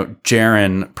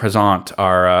 Jaron Present,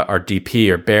 our DP,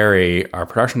 or Barry, our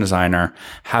production designer,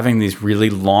 having these really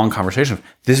long conversations.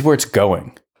 This is where it's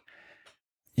going.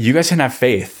 You guys can have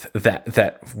faith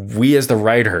that we as the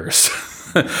writers,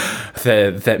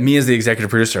 that me as the executive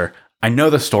producer, I know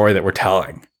the story that we're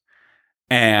telling.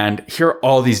 And here are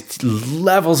all these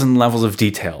levels and levels of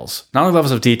details. Not only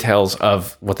levels of details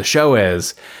of what the show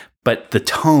is, but the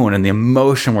tone and the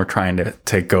emotion we're trying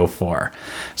to go for.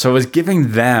 So it was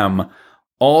giving them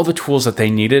all the tools that they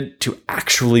needed to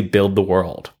actually build the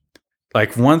world.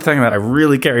 Like, one thing that I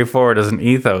really carry forward as an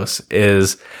ethos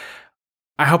is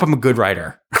I hope I'm a good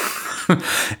writer.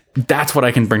 That's what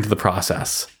I can bring to the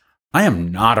process. I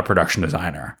am not a production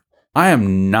designer. I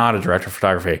am not a director of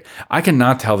photography. I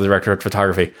cannot tell the director of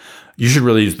photography, you should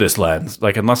really use this lens.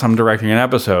 Like, unless I'm directing an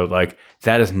episode, like,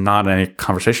 that is not any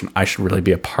conversation I should really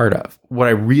be a part of. What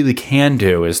I really can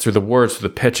do is through the words, through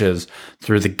the pitches,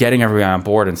 through the getting everyone on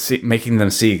board and making them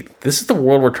see this is the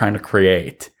world we're trying to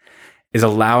create, is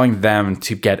allowing them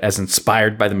to get as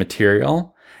inspired by the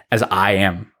material as I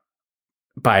am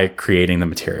by creating the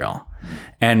material.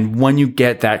 And when you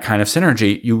get that kind of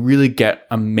synergy, you really get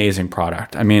amazing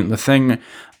product. I mean, the thing,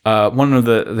 one of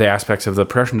the aspects of the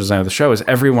production design of the show is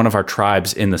every one of our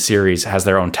tribes in the series has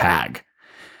their own tag.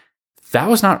 That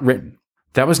was not written.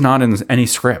 That was not in any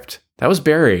script. That was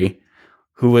Barry,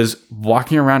 who was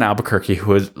walking around Albuquerque,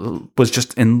 who was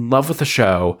just in love with the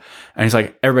show. And he's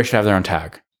like, everybody should have their own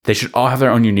tag. They should all have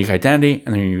their own unique identity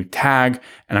and their unique tag.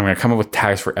 And I'm going to come up with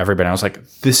tags for everybody. And I was like,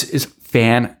 this is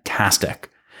fantastic.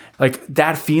 Like,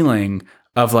 that feeling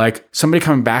of like somebody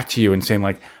coming back to you and saying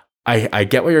like, I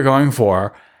get what you're going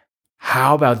for.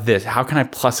 How about this? How can I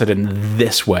plus it in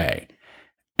this way?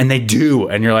 And they do.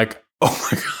 And you're like, oh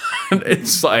my God.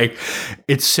 It's like,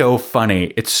 it's so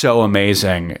funny. It's so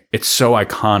amazing. It's so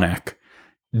iconic.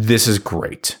 This is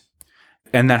great.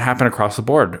 And that happened across the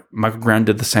board. Michael Grant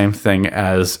did the same thing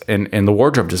as in the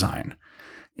wardrobe design.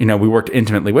 You know, we worked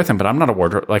intimately with him, but I'm not a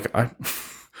wardrobe. Like, I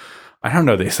don't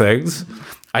know these things.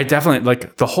 I definitely,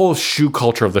 like, the whole shoe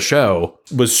culture of the show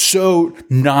was so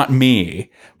not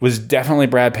me, was definitely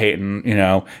Brad Payton, you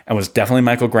know, and was definitely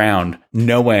Michael Grant,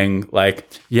 knowing like,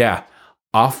 yeah,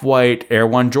 Off-White Air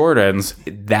One Jordans,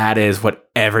 that is what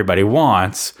everybody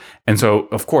wants. And so,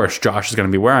 of course, Josh is going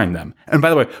to be wearing them. And by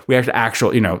the way, we have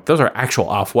actual, you know, those are actual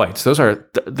Off-Whites. Those are,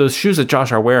 those shoes that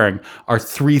Josh are wearing are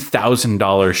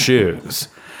 $3,000 shoes.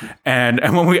 And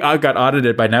when we got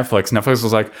audited by Netflix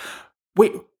was like,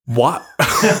 wait, what?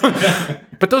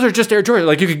 But those are just Air Jordan.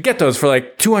 Like, you could get those for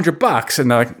like $200.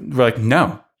 And we're like,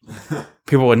 no.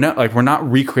 People would know, like, we're not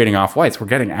recreating Off-Whites. We're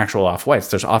getting actual Off-Whites.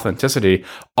 There's authenticity.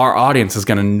 Our audience is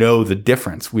going to know the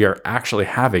difference. We are actually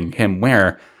having him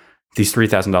wear these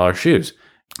 $3,000 shoes.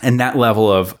 And that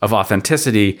level of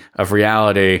authenticity, of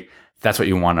reality, that's what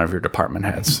you want out of your department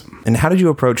heads. And how did you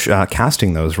approach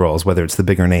casting those roles, whether it's the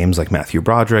bigger names like Matthew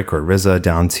Broderick or RZA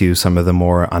down to some of the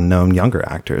more unknown younger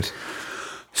actors?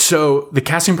 So the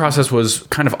casting process was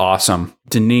kind of awesome.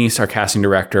 Denise, our casting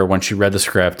director, when she read the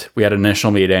script, we had an initial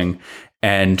meeting,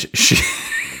 and she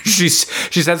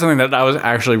said something that I was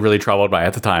actually really troubled by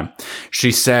at the time.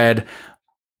 She said,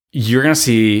 you're going to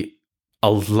see a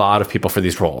lot of people for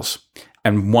these roles,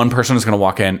 and one person is going to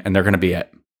walk in and they're going to be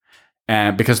it.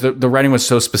 And because the writing was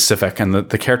so specific and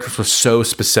the characters were so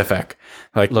specific,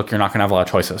 like, look, you're not going to have a lot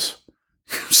of choices.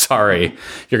 Sorry,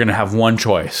 you're going to have one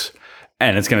choice.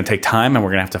 And it's going to take time, and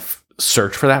we're going to have to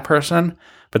search for that person.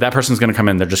 But that person's going to come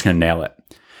in. They're just going to nail it.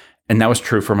 And that was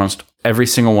true for almost every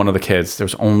single one of the kids. There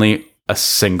was only a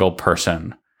single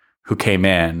person who came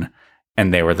in,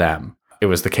 and they were them. It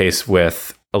was the case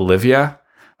with Olivia,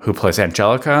 who plays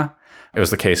Angelica. It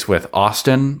was the case with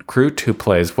Austin Crute, who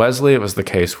plays Wesley. It was the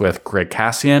case with Greg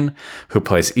Cassian, who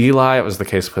plays Eli. It was the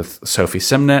case with Sophie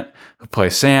Simnett, who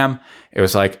plays Sam. It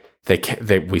was like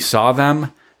we saw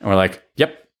them, and we're like,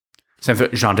 yep. Same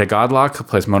thing with Jean de Godlock, who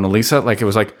plays Mona Lisa. Like, it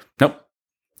was like, nope,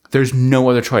 there's no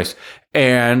other choice.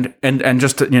 And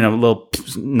just, you know,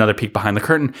 another peek behind the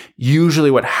curtain. Usually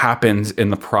what happens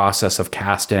in the process of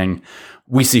casting,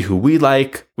 we see who we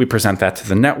like, we present that to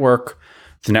the network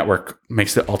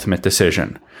makes the ultimate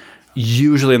decision.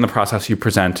 Usually in the process, you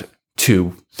present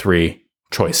 2-3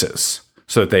 choices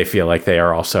so that they feel like they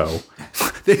are also,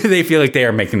 they feel like they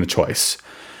are making the choice.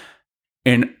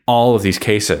 In all of these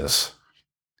cases,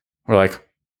 we're like,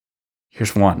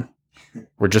 here's one.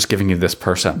 We're just giving you this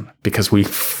person because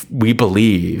we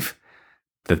believe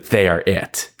that they are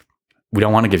it. We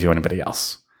don't want to give you anybody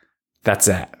else. That's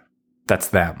it. That's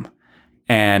them.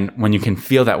 And when you can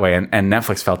feel that way, and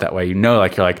Netflix felt that way, you know,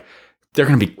 like, you're like, they're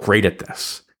going to be great at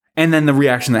this. And then the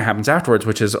reaction that happens afterwards,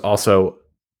 which is also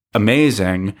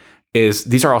amazing, is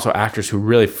these are also actors who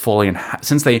really fully,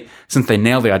 since they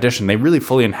nail the audition, they really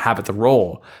fully inhabit the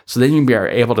role. So then you are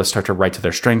able to start to write to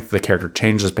their strength. The character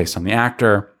changes based on the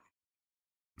actor.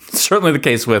 Certainly the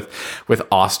case with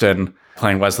Austin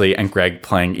playing Wesley and Greg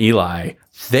playing Eli.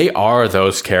 They are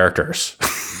those characters.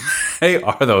 They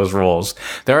are those roles.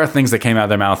 There are things that came out of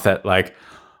their mouth that, like,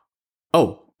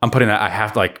 oh, I'm putting that, I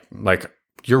have to, like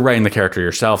you're writing the character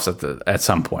yourselves at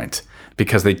some point,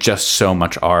 because they just so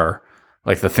much are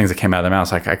like the things that came out of their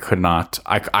mouths, like I could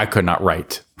not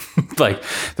write like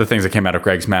the things that came out of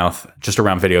Greg's mouth just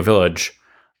around Video Village.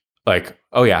 Like,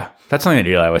 oh yeah, that's something that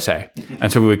Eli would say.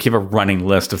 And so we would keep a running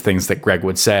list of things that Greg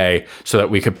would say so that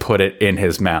we could put it in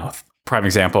his mouth. Prime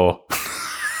example,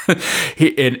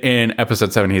 in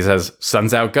episode 7, he says,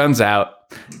 "Sun's out, guns out."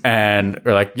 And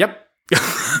we're like, yep.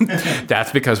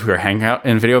 That's because we were hanging out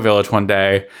in Video Village one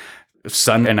day.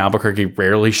 Sun in Albuquerque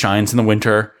rarely shines in the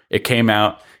winter. It came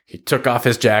out. He took off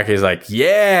his jacket. He's like,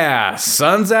 yeah,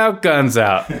 sun's out, guns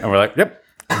out. And we're like, yep,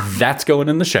 that's going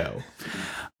in the show.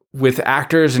 With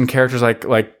actors and characters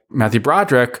like Matthew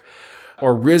Broderick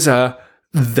or RZA,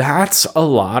 that's a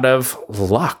lot of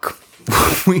luck.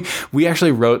 We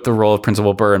actually wrote the role of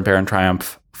Principal Burr in Baron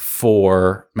Triumph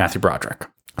for Matthew Broderick.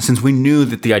 Since we knew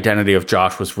that the identity of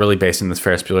Josh was really based in this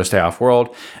Ferris Bueller's Day Off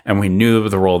world, and we knew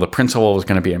the role of the principal was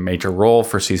going to be a major role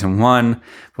for season 1,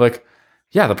 we're like,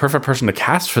 yeah, the perfect person to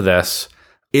cast for this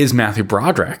is Matthew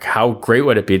Broderick. How great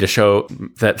would it be to show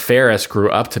that Ferris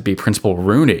grew up to be Principal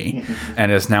Rooney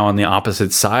and is now on the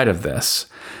opposite side of this?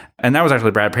 And that was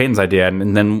actually Brad Payton's idea.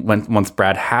 And then once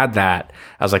Brad had that,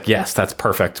 I was like, yes, that's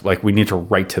perfect. Like, we need to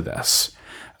write to this.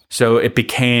 So it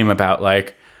became about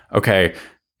like, okay,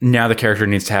 now the character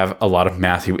needs to have a lot of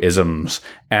Matthew-isms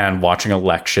and watching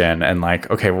Election and like,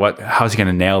 okay, how's he going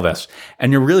to nail this?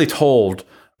 And you're really told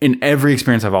in every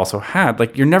experience I've also had,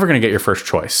 like, you're never going to get your first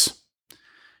choice.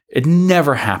 It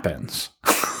never happens.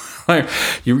 Like,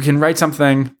 you can write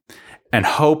something and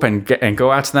hope and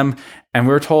go out to them. And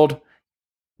we were told,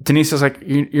 Denise is like,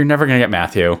 you're never going to get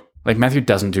Matthew. Like, Matthew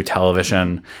doesn't do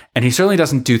television, and he certainly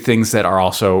doesn't do things that are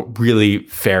also really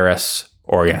Ferris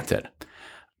oriented.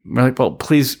 We're like, well,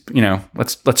 please,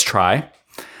 let's try.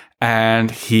 And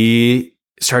he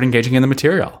started engaging in the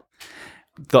material.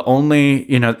 The only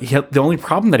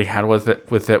problem that he had with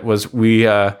it was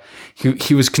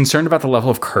he was concerned about the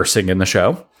level of cursing in the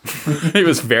show. He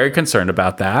was very concerned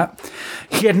about that.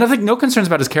 He had no concerns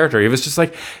about his character. He was just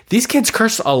like, these kids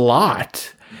curse a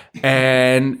lot.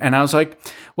 And I was like,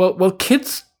 well,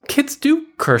 kids do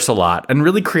curse a lot and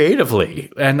really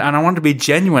creatively. And I wanted to be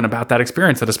genuine about that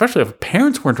experience, that especially if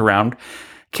parents weren't around,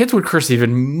 kids would curse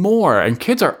even more. And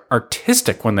kids are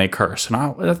artistic when they curse.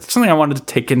 And that's something I wanted to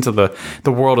take into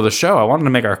the world of the show. I wanted to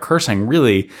make our cursing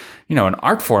really, an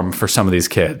art form for some of these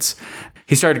kids.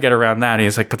 He started to get around that. And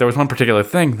he's like, but there was one particular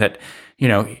thing that,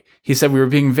 he said we were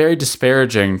being very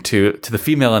disparaging to the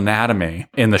female anatomy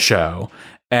in the show.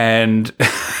 And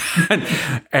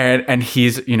and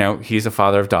he's a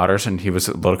father of daughters, and he was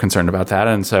a little concerned about that.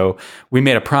 And so we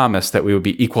made a promise that we would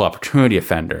be equal opportunity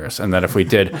offenders, and that if we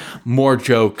did more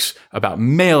jokes about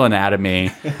male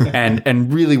anatomy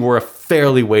and really were a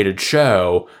fairly weighted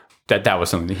show, that was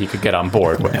something that he could get on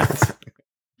board with.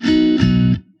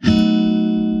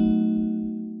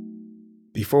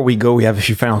 Before we go, we have a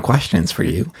few final questions for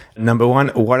you. Number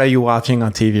 1, what are you watching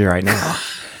on TV right now?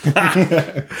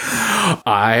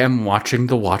 I am watching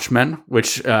The Watchmen,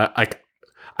 which I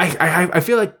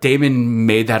feel like Damon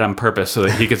made that on purpose so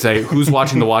that he could say, who's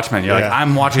watching The Watchmen? You're like,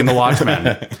 I'm watching The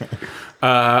Watchmen.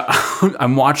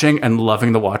 I'm watching and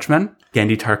loving The Watchmen.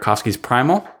 Genndy Tartakovsky's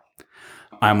Primal.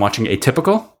 I'm watching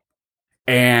Atypical.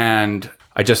 And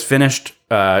I just finished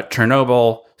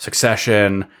Chernobyl,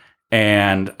 Succession,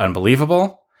 and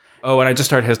Unbelievable. Oh, and I just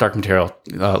started His Dark Material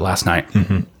last night.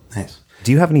 Mm-hmm. Nice.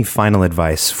 Do you have any final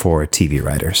advice for TV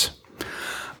writers?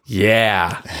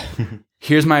 Yeah.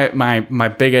 Here's my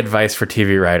big advice for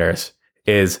TV writers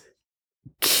is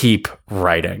keep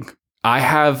writing. I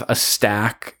have a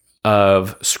stack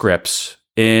of scripts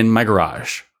in my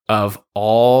garage of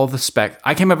all the spec.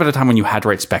 I came up at a time when you had to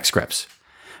write spec scripts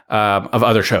of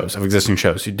other shows, of existing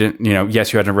shows. You didn't,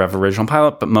 yes, you had to have original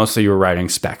pilot, but mostly you were writing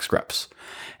spec scripts.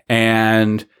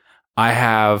 And I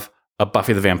have a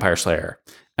Buffy the Vampire Slayer.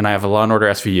 And I have a Law & Order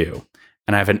SVU,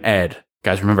 and I have an Ed.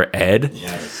 Guys, remember Ed?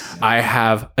 Yes. I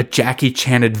have a Jackie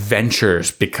Chan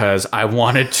Adventures because I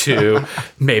wanted to.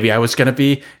 Maybe I was going to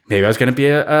be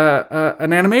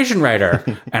an animation writer,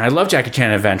 and I love Jackie Chan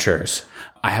Adventures.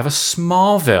 I have a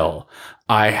Smallville.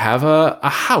 I have a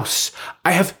House.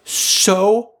 I have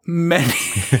so many.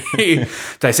 Did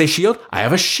I say Shield? I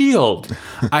have a Shield.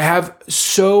 I have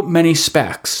so many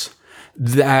specs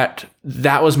that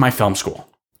was my film school.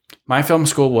 My film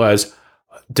school was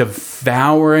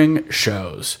devouring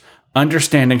shows,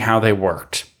 understanding how they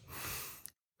worked,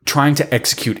 trying to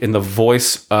execute in the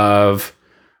voice of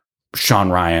Sean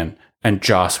Ryan and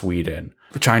Joss Whedon,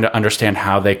 trying to understand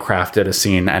how they crafted a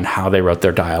scene and how they wrote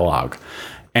their dialogue,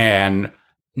 and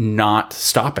not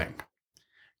stopping.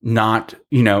 Not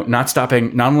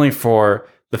stopping, not only for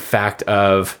the fact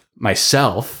of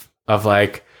myself, of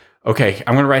like, okay,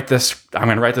 I'm going to write this. I'm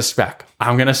going to write the spec.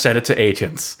 I'm going to send it to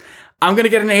agents. I'm going to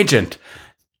get an agent.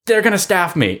 They're going to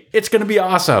staff me. It's going to be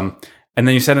awesome. And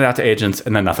then you send it out to agents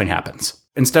and then nothing happens.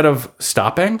 Instead of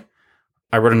stopping,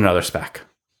 I wrote another spec.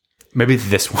 Maybe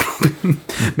this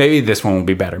one will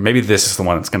be better. Maybe this is the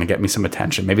one that's going to get me some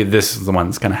attention. Maybe this is the one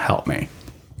that's going to help me.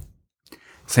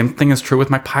 Same thing is true with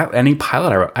my pilot. Any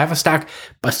pilot I wrote. I have a stack,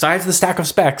 besides the stack of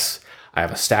specs, I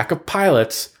have a stack of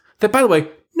pilots that, by the way,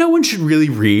 no one should really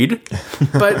read,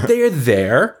 but they are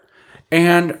there,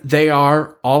 and they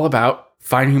are all about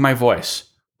finding my voice.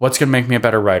 What's going to make me a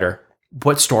better writer?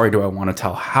 What story do I want to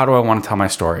tell? How do I want to tell my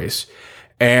stories?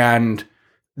 And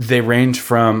they range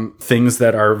from things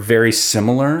that are very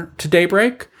similar to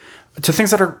Daybreak to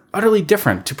things that are utterly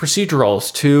different, to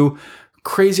procedurals, to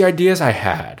crazy ideas I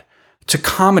had, to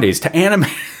comedies, to anime,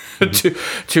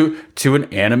 to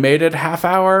an animated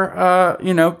half-hour,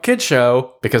 kid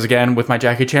show. Because again, with my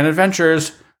Jackie Chan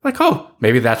adventures, like, oh,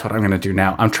 maybe that's what I'm going to do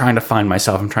now. I'm trying to find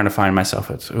myself. I'm trying to find myself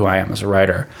as who I am as a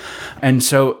writer. And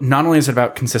so not only is it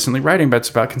about consistently writing, but it's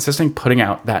about consistently putting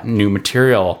out that new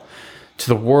material to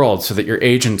the world so that your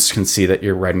agents can see that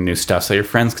you're writing new stuff, so your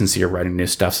friends can see you're writing new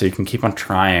stuff, so you can keep on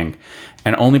trying.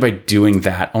 And only by doing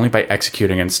that, only by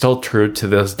executing, and still true to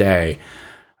this day,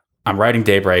 I'm writing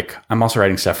Daybreak. I'm also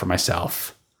writing stuff for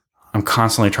myself. I'm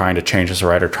constantly trying to change as a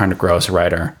writer, trying to grow as a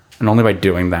writer. And only by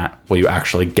doing that will you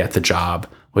actually get the job,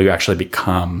 will you actually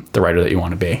become the writer that you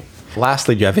want to be.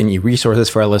 Lastly, do you have any resources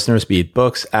for our listeners, be it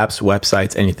books, apps,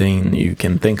 websites, anything you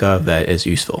can think of that is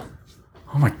useful?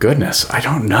 Oh my goodness, I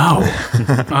don't know.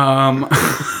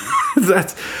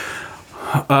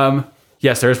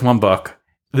 Yes, there's one book.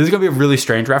 This is going to be a really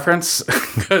strange reference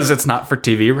because it's not for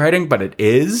TV writing, but it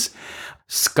is.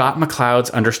 Scott McCloud's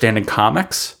Understanding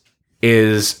Comics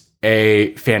is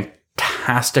a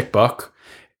fantastic book.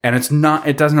 And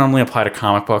it doesn't only apply to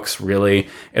comic books, really.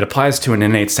 It applies to an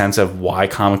innate sense of why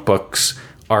comic books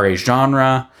are a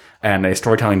genre and a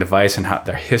storytelling device and how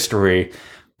their history.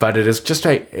 But it's just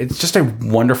a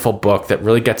wonderful book that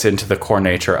really gets into the core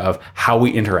nature of how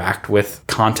we interact with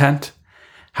content,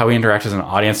 how we interact as an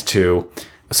audience to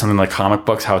something like comic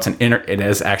books, how it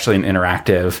is actually an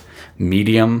interactive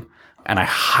medium. And I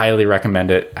highly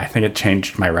recommend it. I think it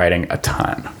changed my writing a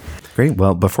ton. Great.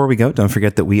 Well, before we go, don't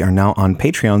forget that we are now on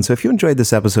Patreon. So if you enjoyed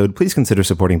this episode, please consider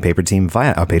supporting Paper Team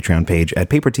via our Patreon page at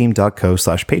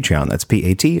paperteam.co/Patreon. That's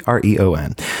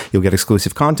Patreon. You'll get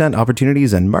exclusive content,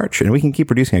 opportunities, and merch, and we can keep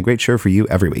producing a great show for you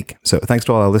every week. So thanks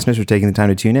to all our listeners for taking the time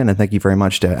to tune in, and thank you very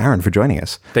much to Aaron for joining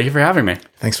us. Thank you for having me.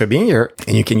 Thanks for being here.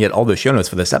 And you can get all the show notes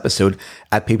for this episode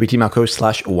at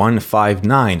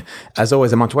paperteam.co/159. As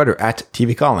always, I'm on Twitter at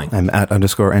TV Calling. I'm at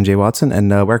 _NJ Watson.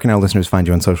 And where can our listeners find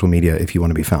you on social media if you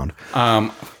want to be found?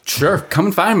 Sure. Come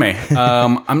and find me.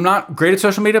 I'm not great at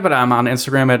social media, but I'm on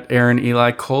Instagram at Aaron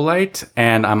Eli Colite,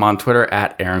 and I'm on Twitter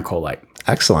at Aaron Colite.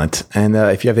 Excellent. And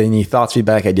if you have any thoughts,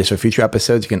 feedback, ideas for future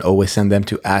episodes, you can always send them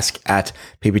to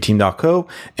ask@paperteam.co.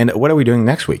 And what are we doing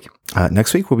next week?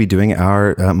 Next week, we'll be doing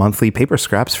our monthly paper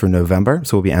scraps for November.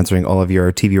 So we'll be answering all of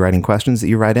your TV writing questions that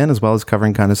you write in, as well as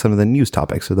covering kind of some of the news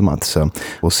topics of the month. So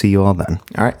we'll see you all then.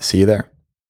 All right. See you there.